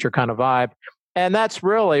ancient future kind of vibe, and that's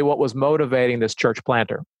really what was motivating this church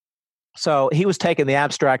planter. So he was taking the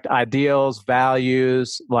abstract ideals,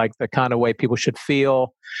 values, like the kind of way people should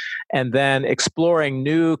feel, and then exploring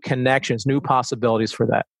new connections, new possibilities for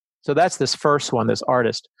that. So that's this first one, this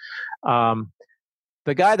artist. The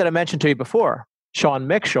guy that I mentioned to you before, Sean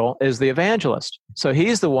Mitchell, is the evangelist. So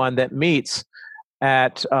he's the one that meets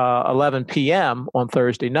at 11 p.m. on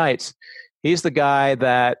Thursday nights. He's the guy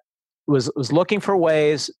that was looking for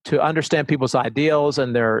ways to understand people's ideals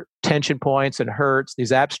and their tension points and hurts,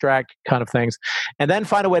 these abstract kind of things, and then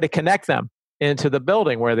find a way to connect them into the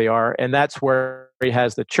building where they are. And that's where he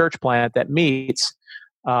has the church plant that meets,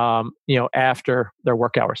 after their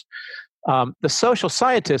work hours. The social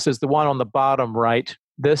scientist is the one on the bottom right.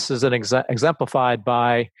 This is an exemplified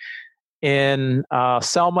by in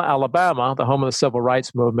Selma, Alabama, the home of the civil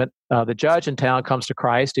rights movement. The judge in town comes to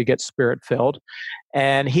Christ. He gets spirit-filled,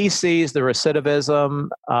 and he sees the recidivism.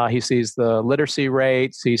 He sees the literacy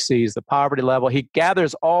rates. He sees the poverty level. He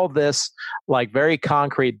gathers all this like very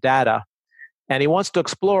concrete data, and he wants to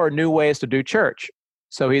explore new ways to do church.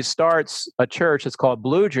 So he starts a church. It's called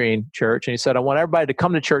Blue Jean Church, and he said, I want everybody to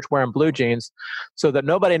come to church wearing blue jeans so that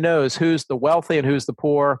nobody knows who's the wealthy and who's the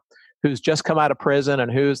poor, who's just come out of prison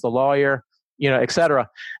and who's the lawyer, et cetera.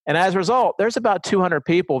 And as a result, there's about 200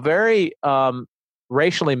 people, very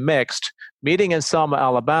racially mixed, meeting in Selma,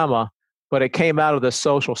 Alabama, but it came out of the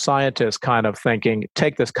social scientist kind of thinking,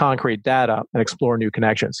 take this concrete data and explore new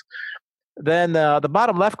connections. Then the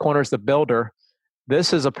bottom left corner is the builder.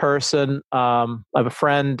 This is a person, I have a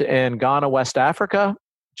friend in Ghana, West Africa,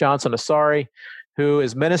 Johnson Asari, who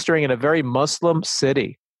is ministering in a very Muslim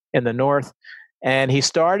city in the north. And he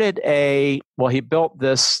started he built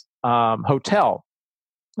this hotel.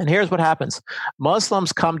 And here's what happens.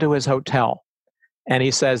 Muslims come to his hotel, and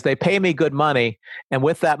he says, they pay me good money. And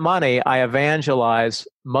with that money, I evangelize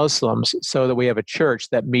Muslims so that we have a church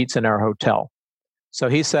that meets in our hotel. So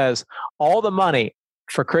he says, all the money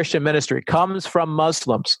for Christian ministry comes from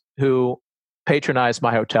Muslims who patronize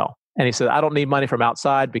my hotel. And he said, I don't need money from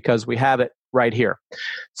outside because we have it right here.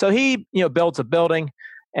 So he, builds a building,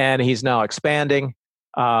 and he's now expanding.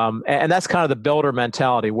 And that's kind of the builder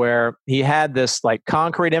mentality, where he had this like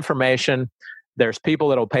concrete information. There's people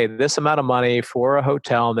that will pay this amount of money for a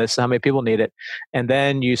hotel, and this is how many people need it. And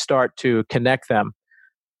then you start to connect them.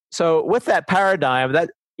 So with that paradigm, that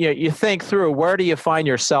you think through, where do you find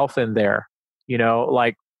yourself in there?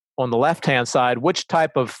 Like on the left-hand side, which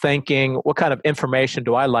type of thinking, what kind of information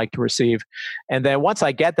do I like to receive? And then once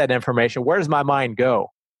I get that information, where does my mind go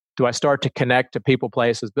Do I start to connect to people,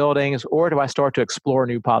 places, buildings, or do I start to explore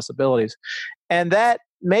new possibilities? And that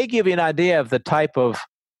may give you an idea of the type of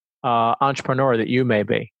entrepreneur that you may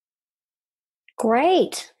be.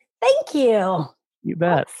 Great. Thank you. You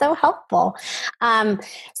bet. That's so helpful.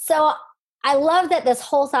 So I love that this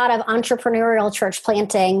whole thought of entrepreneurial church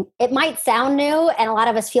planting, it might sound new and a lot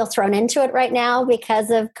of us feel thrown into it right now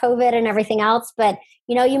because of COVID and everything else. But,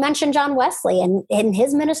 you mentioned John Wesley and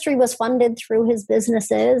his ministry was funded through his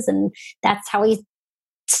businesses, and that's how he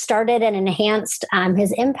started and enhanced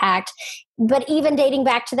his impact. But even dating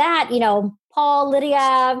back to that, Paul,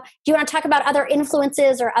 Lydia, do you want to talk about other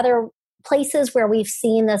influences or other places where we've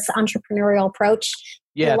seen this entrepreneurial approach?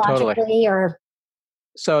 Yeah, totally. Or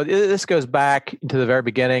so this goes back to the very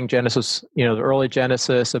beginning, Genesis, the early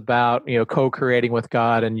Genesis about, co-creating with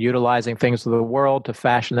God and utilizing things of the world to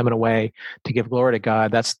fashion them in a way to give glory to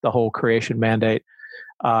God. That's the whole creation mandate.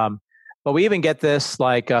 But we even get this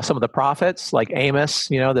like some of the prophets, like Amos,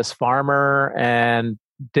 this farmer, and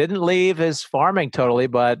didn't leave his farming totally,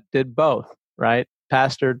 but did both, right?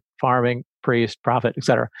 Pastored, farming, priest, prophet,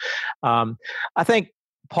 etc. I think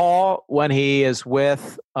Paul, when he is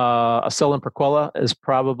with Aquila and Priscilla, is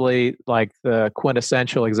probably like the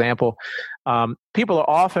quintessential example. People are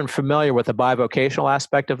often familiar with the bivocational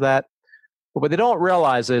aspect of that, but what they don't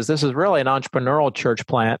realize is this is really an entrepreneurial church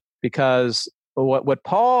plant, because what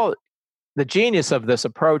Paul, the genius of this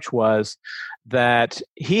approach was that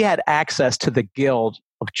he had access to the guild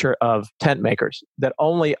of tent makers that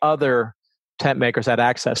only other tent makers had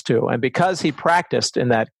access to. And because he practiced in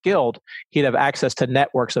that guild, he'd have access to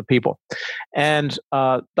networks of people. And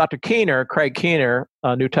Dr. Keener, Craig Keener,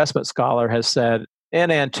 a New Testament scholar, has said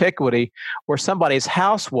in antiquity, where somebody's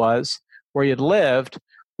house was, where you'd lived,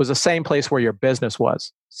 was the same place where your business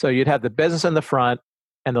was. So you'd have the business in the front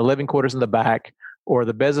and the living quarters in the back, or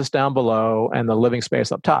the business down below and the living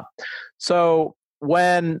space up top. So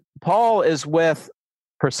when Paul is with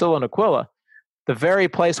Priscilla and Aquila, the very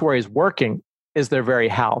place where he's working is their very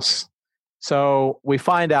house. So we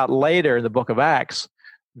find out later in the book of Acts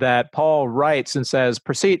that Paul writes and says,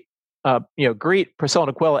 greet Priscilla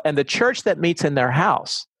and Aquila and the church that meets in their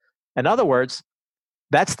house. In other words,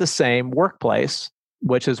 that's the same workplace,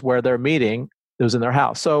 which is where they're meeting. It was in their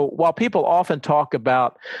house. So while people often talk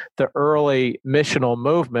about the early missional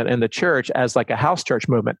movement in the church as like a house church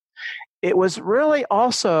movement, it was really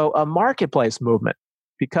also a marketplace movement,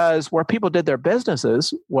 because where people did their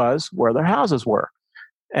businesses was where their houses were.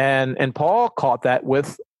 And Paul caught that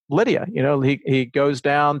with Lydia. He goes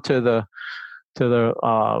down to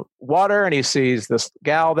the water and he sees this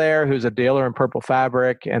gal there who's a dealer in purple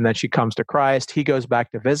fabric, and then she comes to Christ. He goes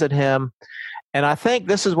back to visit him. And I think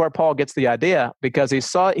this is where Paul gets the idea, because he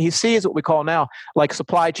sees what we call now like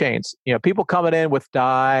supply chains. People coming in with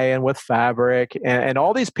dye and with fabric, and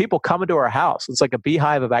all these people come into our house. It's like a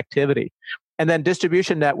beehive of activity. And then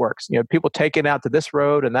distribution networks, people taking out to this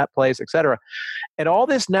road and that place, et cetera. And all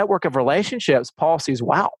this network of relationships, Paul sees,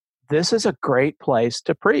 wow, this is a great place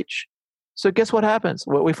to preach. So guess what happens?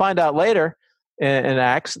 Well, we find out later in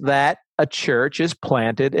Acts that a church is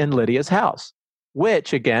planted in Lydia's house,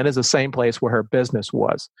 which again is the same place where her business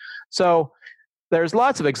was. So there's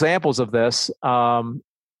lots of examples of this.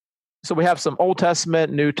 So we have some Old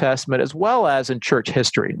Testament, New Testament, as well as in church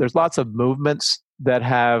history. There's lots of movements that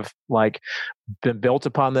have been built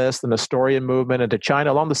upon this, the Nestorian movement into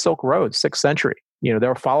China along the Silk Road, 6th century. They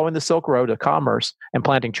were following the Silk Road of commerce and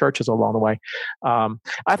planting churches along the way.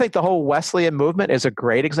 I think the whole Wesleyan movement is a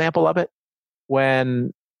great example of it.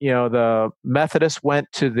 When, the Methodists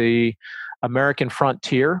went to the American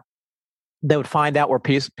frontier, they would find out where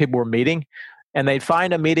people were meeting, and they'd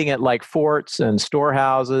find them meeting at like forts and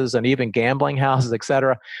storehouses and even gambling houses, et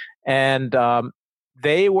cetera. And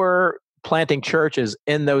they were planting churches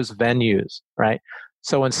in those venues, right?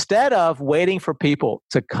 So instead of waiting for people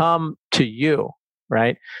to come to you,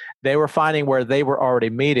 right, they were finding where they were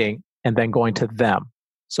already meeting and then going to them.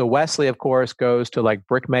 So Wesley, of course, goes to like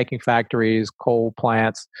brick making factories, coal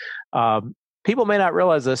plants. People may not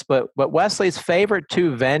realize this, but Wesley's favorite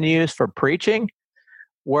two venues for preaching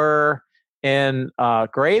were in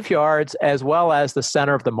graveyards as well as the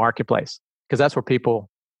center of the marketplace, because that's where people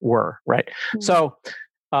were, right? Mm-hmm. So,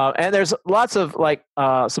 and there's lots of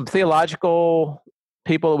some theological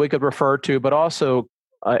people that we could refer to, but also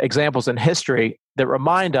examples in history that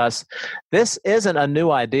remind us this isn't a new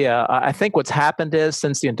idea. I think what's happened is,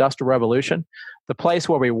 since the Industrial Revolution, the place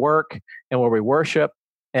where we work and where we worship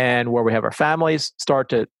and where we have our families start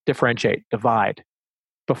to differentiate, divide.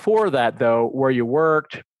 Before that, though, where you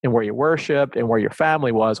worked and where you worshiped and where your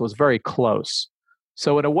family was very close.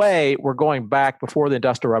 So in a way, we're going back before the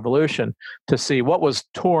Industrial Revolution to see what was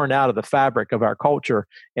torn out of the fabric of our culture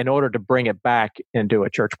in order to bring it back into a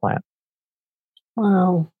church plant.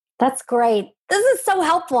 Wow, that's great. This is so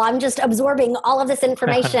helpful. I'm just absorbing all of this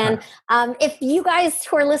information. If you guys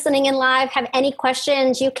who are listening in live have any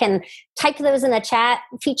questions, you can type those in the chat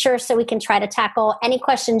feature so we can try to tackle any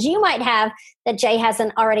questions you might have that Jay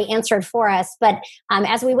hasn't already answered for us. But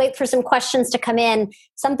as we wait for some questions to come in,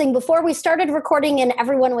 something before we started recording and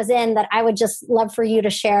everyone was in that I would just love for you to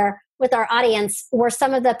share with our audience were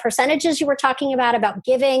some of the percentages you were talking about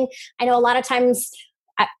giving. I know a lot of times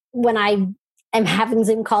when I am having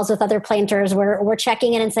Zoom calls with other planters, we're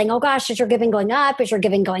checking in and saying, oh gosh, is your giving going up? Is your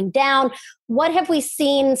giving going down? What have we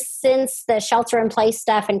seen since the shelter in place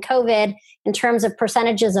stuff and COVID in terms of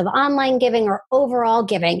percentages of online giving or overall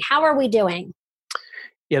giving? How are we doing?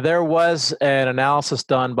 Yeah, there was an analysis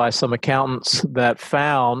done by some accountants that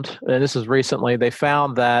found, and this is recently, they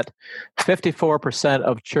found that 54%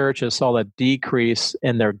 of churches saw a decrease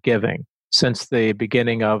in their giving since the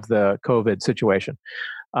beginning of the COVID situation.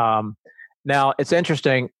 Now, it's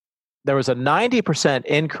interesting, there was a 90%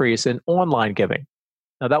 increase in online giving.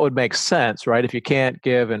 Now, that would make sense, right? If you can't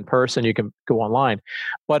give in person, you can go online.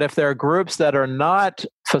 But if there are groups that are not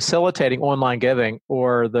facilitating online giving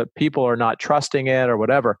or the people are not trusting it or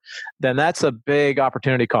whatever, then that's a big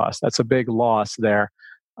opportunity cost. That's a big loss there.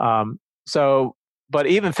 But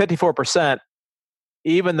even 54%,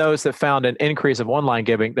 even those that found an increase of online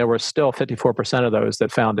giving, there were still 54% of those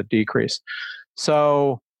that found a decrease.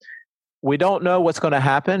 So we don't know what's going to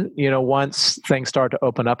happen, once things start to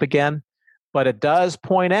open up again, but it does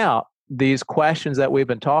point out these questions that we've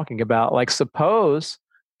been talking about, like suppose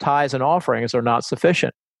tithes and offerings are not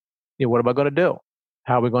sufficient. What am I going to do?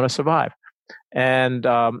 How are we going to survive? And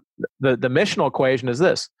the missional equation is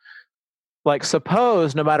this. Like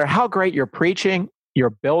suppose no matter how great your preaching,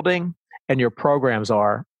 your building, and your programs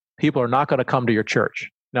are, people are not going to come to your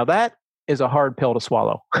church. Now that is a hard pill to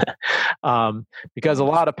swallow because a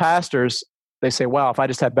lot of pastors, they say, well, if I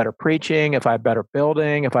just have better preaching, if I have better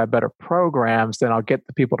building, if I have better programs, then I'll get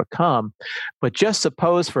the people to come. But just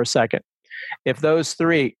suppose for a second, if those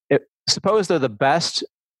three, suppose they're the best,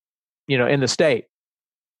 in the state,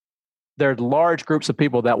 there are large groups of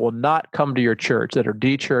people that will not come to your church, that are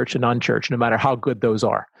de-churched and unchurched, no matter how good those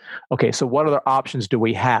are. Okay, so what other options do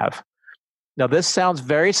we have? Now, this sounds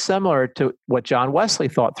very similar to what John Wesley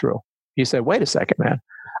thought through. He said, wait a second, man.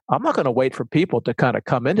 I'm not going to wait for people to kind of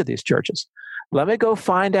come into these churches. Let me go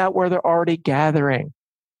find out where they're already gathering.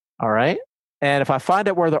 All right? And if I find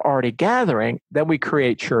out where they're already gathering, then we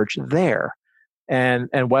create church there. And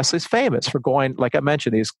Wesley's famous for going, like I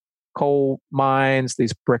mentioned, these coal mines,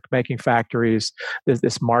 these brick making factories,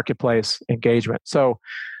 this marketplace engagement. So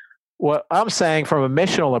what I'm saying from a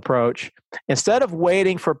missional approach, instead of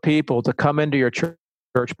waiting for people to come into your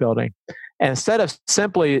church building, and instead of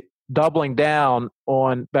simply doubling down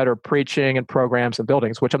on better preaching and programs and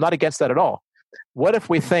buildings, which I'm not against that at all. What if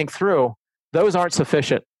we think through, those aren't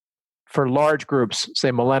sufficient for large groups,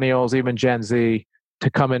 say millennials, even Gen Z, to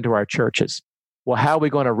come into our churches? Well, how are we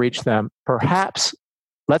going to reach them? Perhaps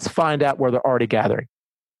let's find out where they're already gathering.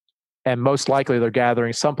 And most likely they're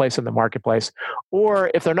gathering someplace in the marketplace.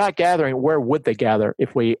 Or if they're not gathering, where would they gather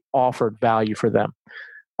if we offered value for them?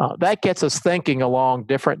 That gets us thinking along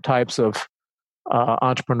different types of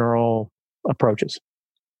entrepreneurial approaches.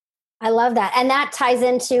 I love that. And that ties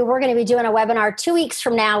into, we're going to be doing a webinar 2 weeks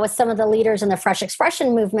from now with some of the leaders in the Fresh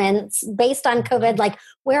Expression movements based on COVID. Like,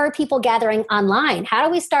 where are people gathering online? How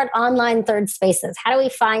do we start online third spaces? How do we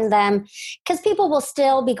find them? Because people will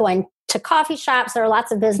still be going to coffee shops. There are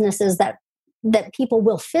lots of businesses that people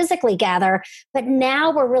will physically gather. But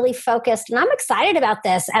now we're really focused, and I'm excited about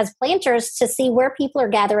this as planters to see where people are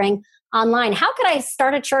gathering online. How could I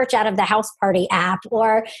start a church out of the House Party app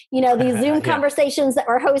or, these Zoom conversations that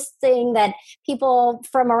we're hosting that people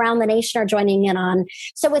from around the nation are joining in on?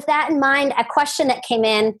 So with that in mind, a question that came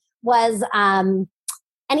in was,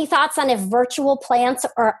 any thoughts on if virtual plants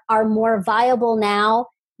are more viable now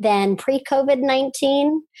than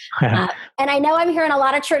pre-COVID-19? And I know I'm hearing a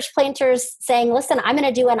lot of church planters saying, listen, I'm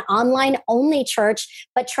going to do an online only church,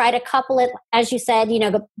 but try to couple it, as you said,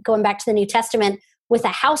 going back to the New Testament, with a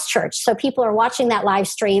house church. So people are watching that live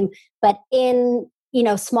stream, but in,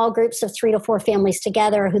 small groups of 3 to 4 families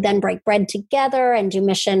together who then break bread together and do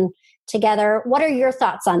mission together. What are your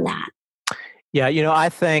thoughts on that? Yeah, I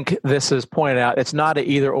think this is pointed out. It's not an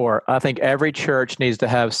either or. I think every church needs to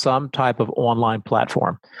have some type of online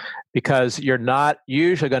platform because you're not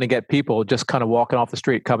usually going to get people just kind of walking off the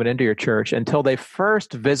street coming into your church until they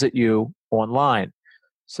first visit you online.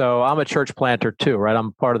 So I'm a church planter too, right?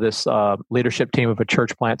 I'm part of this leadership team of a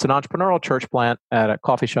church plant. It's an entrepreneurial church plant at a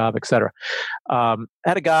coffee shop, et cetera.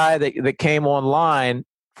 Had a guy that came online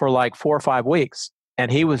for like 4 or 5 weeks, and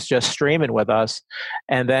he was just streaming with us.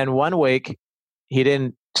 And then one week he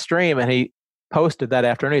didn't stream, and he posted that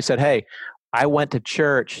afternoon. He said, "Hey, I went to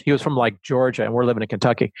church." He was from like Georgia, and we're living in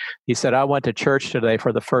Kentucky. He said, "I went to church today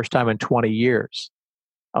for the first time in 20 years."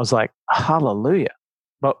 I was like, hallelujah.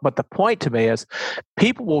 But the point to me is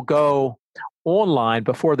people will go online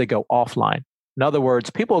before they go offline. In other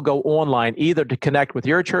words, people will go online either to connect with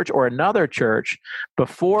your church or another church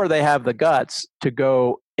before they have the guts to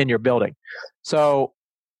go in your building. So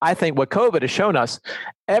I think what COVID has shown us,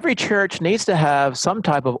 every church needs to have some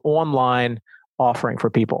type of online offering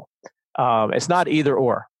for people. It's not either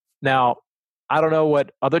or. Now, I don't know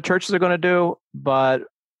what other churches are going to do, but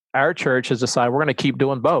our church has decided we're going to keep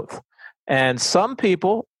doing both. And some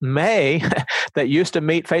people may, that used to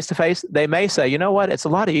meet face-to-face, they may say, you know what, it's a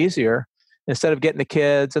lot easier. Instead of getting the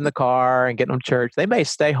kids in the car and getting them to church, they may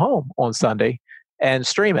stay home on Sunday and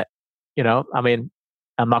stream it. I mean,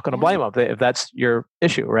 I'm not going to blame them if that's your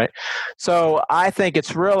issue, right? So I think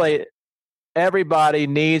it's really, everybody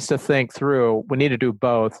needs to think through, we need to do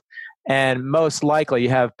both. And most likely you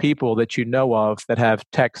have people that you know of that have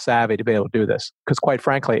tech savvy to be able to do this. Because quite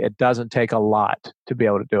frankly, it doesn't take a lot to be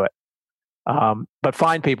able to do it. But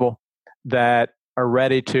find people that are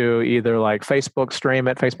ready to either like Facebook stream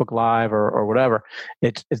it, Facebook Live or whatever.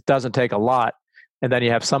 It doesn't take a lot. And then you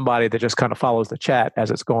have somebody that just kind of follows the chat as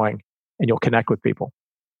it's going, and you'll connect with people.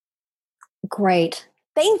 Great.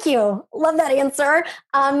 Thank you. Love that answer.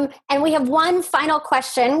 And we have one final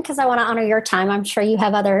question because I want to honor your time. I'm sure you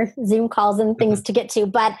have other Zoom calls and things to get to,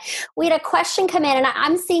 but we had a question come in, and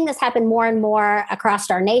I'm seeing this happen more and more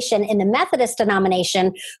across our nation in the Methodist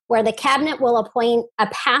denomination, where the cabinet will appoint a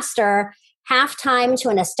pastor half-time to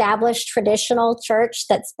an established traditional church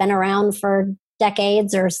that's been around for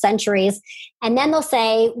decades or centuries. And then they'll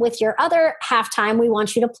say, with your other halftime, we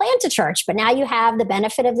want you to plant a church. But now you have the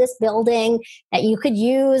benefit of this building that you could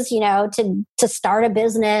use, to start a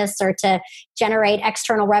business or to generate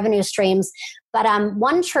external revenue streams. But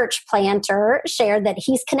one church planter shared that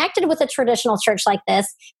he's connected with a traditional church like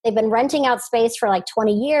this. They've been renting out space for like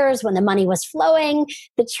 20 years. When the money was flowing,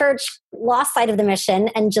 the church lost sight of the mission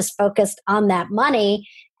and just focused on that money.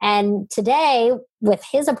 And today, with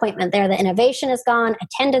his appointment there, the innovation is gone,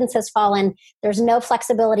 attendance has fallen, there's no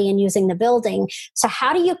flexibility in using the building. So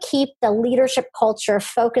how do you keep the leadership culture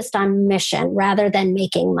focused on mission rather than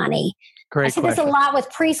making money? Great I see question. this a lot with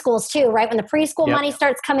preschools too, right? When the preschool money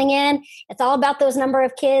starts coming in, it's all about those number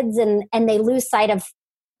of kids, and they lose sight of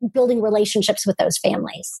building relationships with those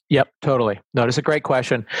families. Yep, totally. No, that's a great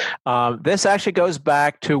question. This actually goes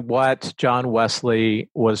back to what John Wesley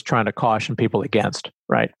was trying to caution people against,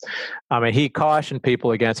 right? I mean, he cautioned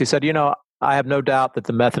people against, he said, I have no doubt that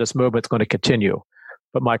the Methodist movement is going to continue,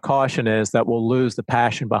 but my caution is that we'll lose the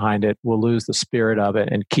passion behind it, we'll lose the spirit of it,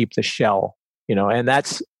 and keep the shell, and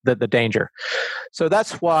that's the danger. So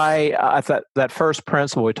that's why I thought that first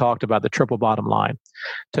principle we talked about, the triple bottom line,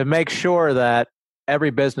 to make sure that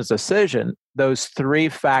every business decision, those 3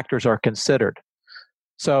 factors are considered.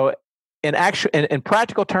 So in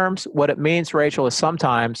practical terms, what it means, Rachel, is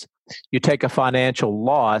sometimes you take a financial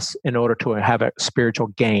loss in order to have a spiritual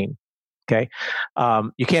gain. Okay.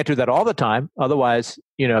 You can't do that all the time. Otherwise,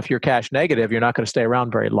 if you're cash negative, you're not going to stay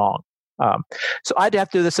around very long. So I'd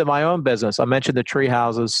have to do this in my own business. I mentioned the tree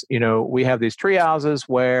houses. We have these tree houses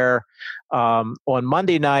where on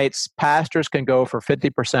Monday nights, pastors can go for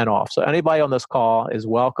 50% off. So anybody on this call is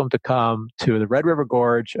welcome to come to the Red River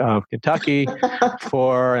Gorge of Kentucky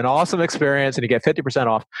for an awesome experience, and you get 50%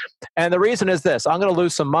 off. And the reason is this: I'm going to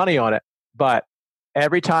lose some money on it, but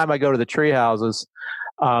every time I go to the tree houses,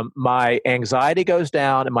 my anxiety goes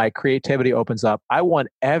down and my creativity opens up. I want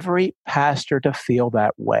every pastor to feel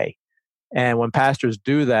that way. And when pastors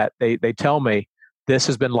do that, they tell me, this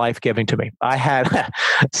has been life-giving to me. I had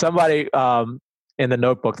somebody in the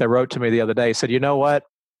notebook that wrote to me the other day, said, you know what?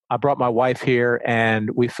 I brought my wife here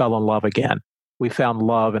and we fell in love again. We found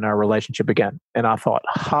love in our relationship again. And I thought,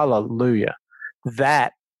 hallelujah,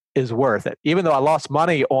 that is worth it. Even though I lost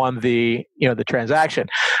money on the transaction,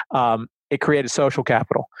 it created social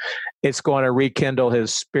capital. It's going to rekindle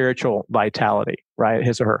his spiritual vitality, right?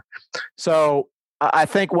 His or her. So I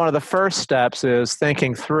think one of the first steps is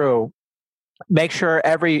thinking through, make sure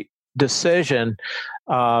every decision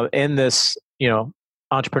in this,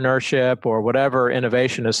 entrepreneurship or whatever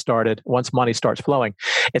innovation is started, once money starts flowing,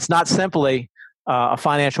 it's not simply a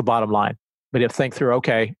financial bottom line, but you have to think through,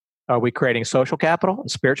 okay, are we creating social capital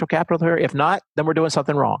and spiritual capital here? If not, then we're doing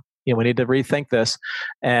something wrong. we need to rethink this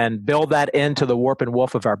and build that into the warp and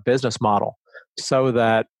woof of our business model, so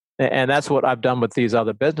that, and that's what I've done with these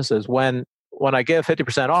other businesses. When I give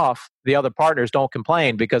 50% off, the other partners don't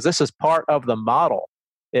complain, because this is part of the model.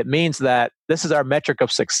 It means that this is our metric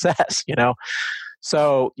of success,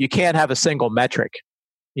 So you can't have a single metric,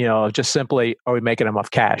 just simply, are we making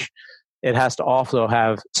enough cash? It has to also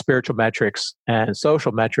have spiritual metrics and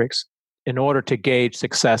social metrics in order to gauge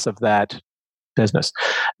success of that business.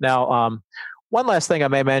 Now, one last thing I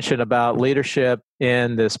may mention about leadership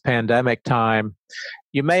in this pandemic time.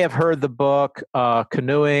 You may have heard the book,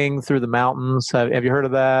 Canoeing Through the Mountains. Have you heard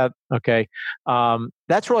of that? Okay.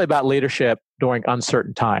 That's really about leadership during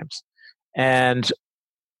uncertain times. And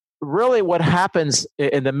really what happens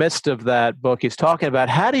in the midst of that book, he's talking about,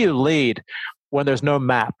 how do you lead when there's no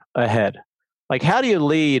map ahead? Like, how do you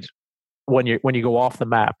lead when you go off the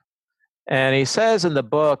map? And he says in the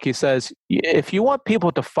book, if you want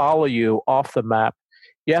people to follow you off the map,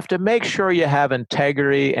 you have to make sure you have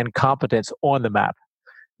integrity and competence on the map.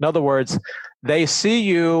 In other words, they see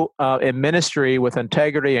you in ministry with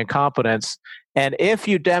integrity and competence, and if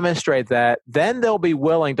you demonstrate that, then they'll be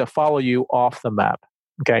willing to follow you off the map.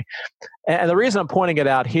 Okay, and the reason I'm pointing it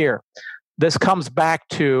out here, this comes back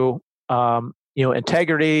to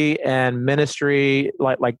integrity and ministry,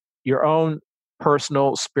 like your own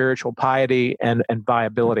personal spiritual piety and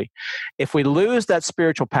viability. If we lose that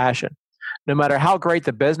spiritual passion, no matter how great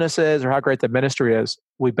the business is or how great the ministry is,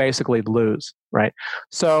 we basically lose, right?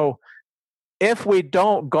 So if we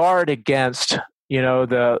don't guard against,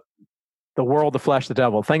 the world, the flesh, the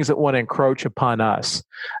devil, things that want to encroach upon us,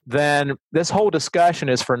 then this whole discussion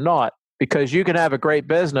is for naught, because you can have a great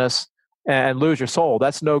business and lose your soul.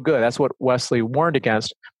 That's no good. That's what Wesley warned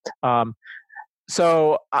against.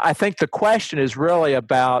 So I think the question is really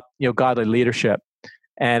about, godly leadership,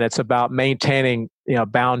 and it's about maintaining,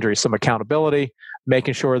 boundaries, some accountability,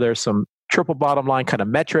 making sure there's some triple bottom line kind of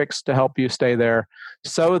metrics to help you stay there,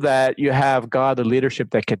 so that you have godly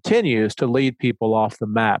leadership that continues to lead people off the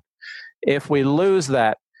map. If we lose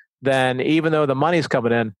that, then even though the money's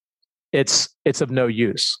coming in, it's of no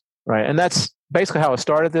use, right? And that's basically how I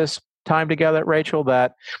started this time together, Rachel,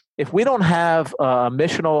 that if we don't have a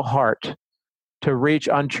missional heart to reach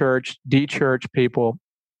unchurched, de-churched people,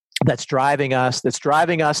 that's driving us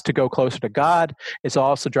to go closer to God, it's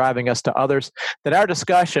also driving us to others, that our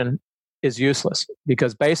discussion is useless,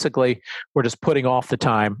 because basically we're just putting off the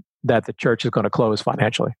time that the church is going to close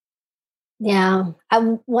financially. Yeah.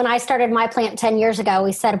 When I started my plant 10 years ago,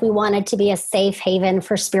 we said we wanted to be a safe haven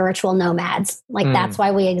for spiritual nomads. That's why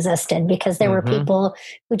we existed, because there were people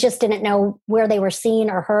who just didn't know where they were seen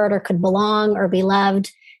or heard or could belong or be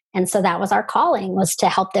loved. And so that was our calling, was to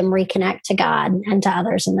help them reconnect to God and to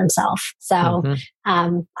others and themselves. So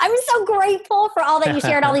I'm so grateful for all that you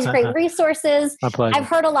shared, all these great resources. My pleasure. I've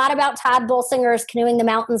heard a lot about Todd Bolsinger's Canoeing the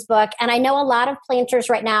Mountains book. And I know a lot of planters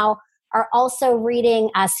right now are also reading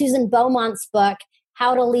Susan Beaumont's book,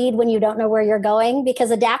 How to Lead When You Don't Know Where You're Going,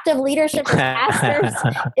 because adaptive leadership as pastors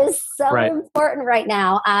is so important right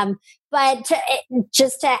now. But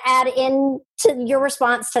just to add in to your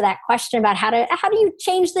response to that question about how do you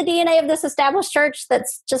change the DNA of this established church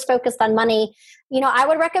that's just focused on money, I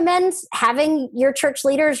would recommend having your church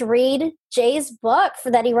leaders read Jay's book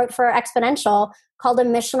that he wrote for Exponential, called A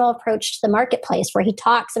Missional Approach to the Marketplace, where he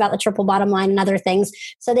talks about the triple bottom line and other things,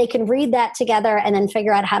 so they can read that together and then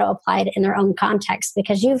figure out how to apply it in their own context,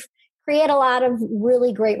 because you've created a lot of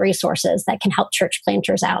really great resources that can help church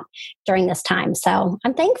planters out during this time. So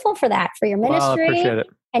I'm thankful for that, for your ministry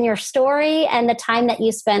and your story and the time that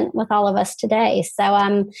you spent with all of us today.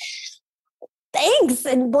 So thanks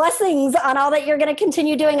and blessings on all that you're going to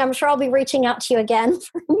continue doing. I'm sure I'll be reaching out to you again.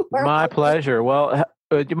 My pleasure. Well,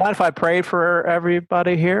 do you mind if I pray for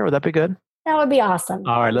everybody here? Would that be good? That would be awesome.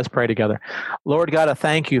 All right, let's pray together. Lord God, I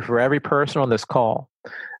thank you for every person on this call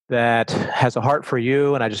that has a heart for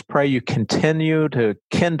you, and I just pray you continue to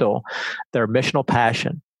kindle their missional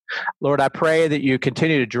passion. Lord, I pray that you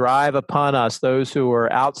continue to drive upon us those who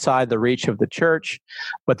are outside the reach of the church,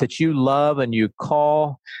 but that you love and you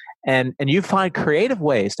call, and you find creative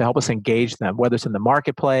ways to help us engage them, whether it's in the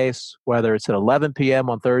marketplace, whether it's at 11 p.m.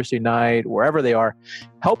 on Thursday night, wherever they are.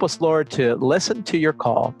 Help us, Lord, to listen to your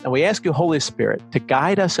call. And we ask you, Holy Spirit, to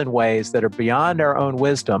guide us in ways that are beyond our own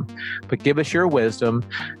wisdom, but give us your wisdom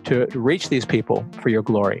to reach these people for your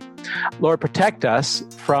glory. Lord, protect us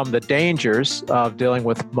from the dangers of dealing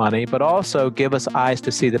with money, but also give us eyes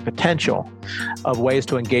to see the potential of ways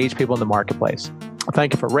to engage people in the marketplace.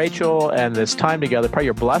 Thank you for Rachel and this time together. Pray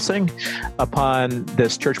your blessing upon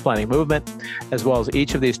this church planting movement, as well as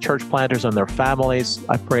each of these church planters and their families.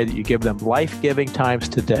 I pray that you give them life-giving times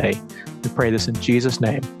today. We pray this in Jesus'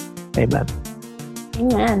 name. Amen.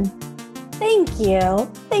 Amen. Thank you.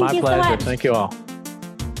 Thank you My pleasure. so much. Thank you all.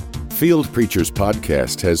 Field Preachers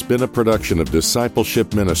Podcast has been a production of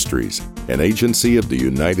Discipleship Ministries, an agency of the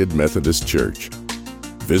United Methodist Church.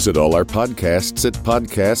 Visit all our podcasts at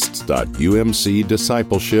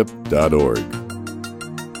podcasts.umcdiscipleship.org.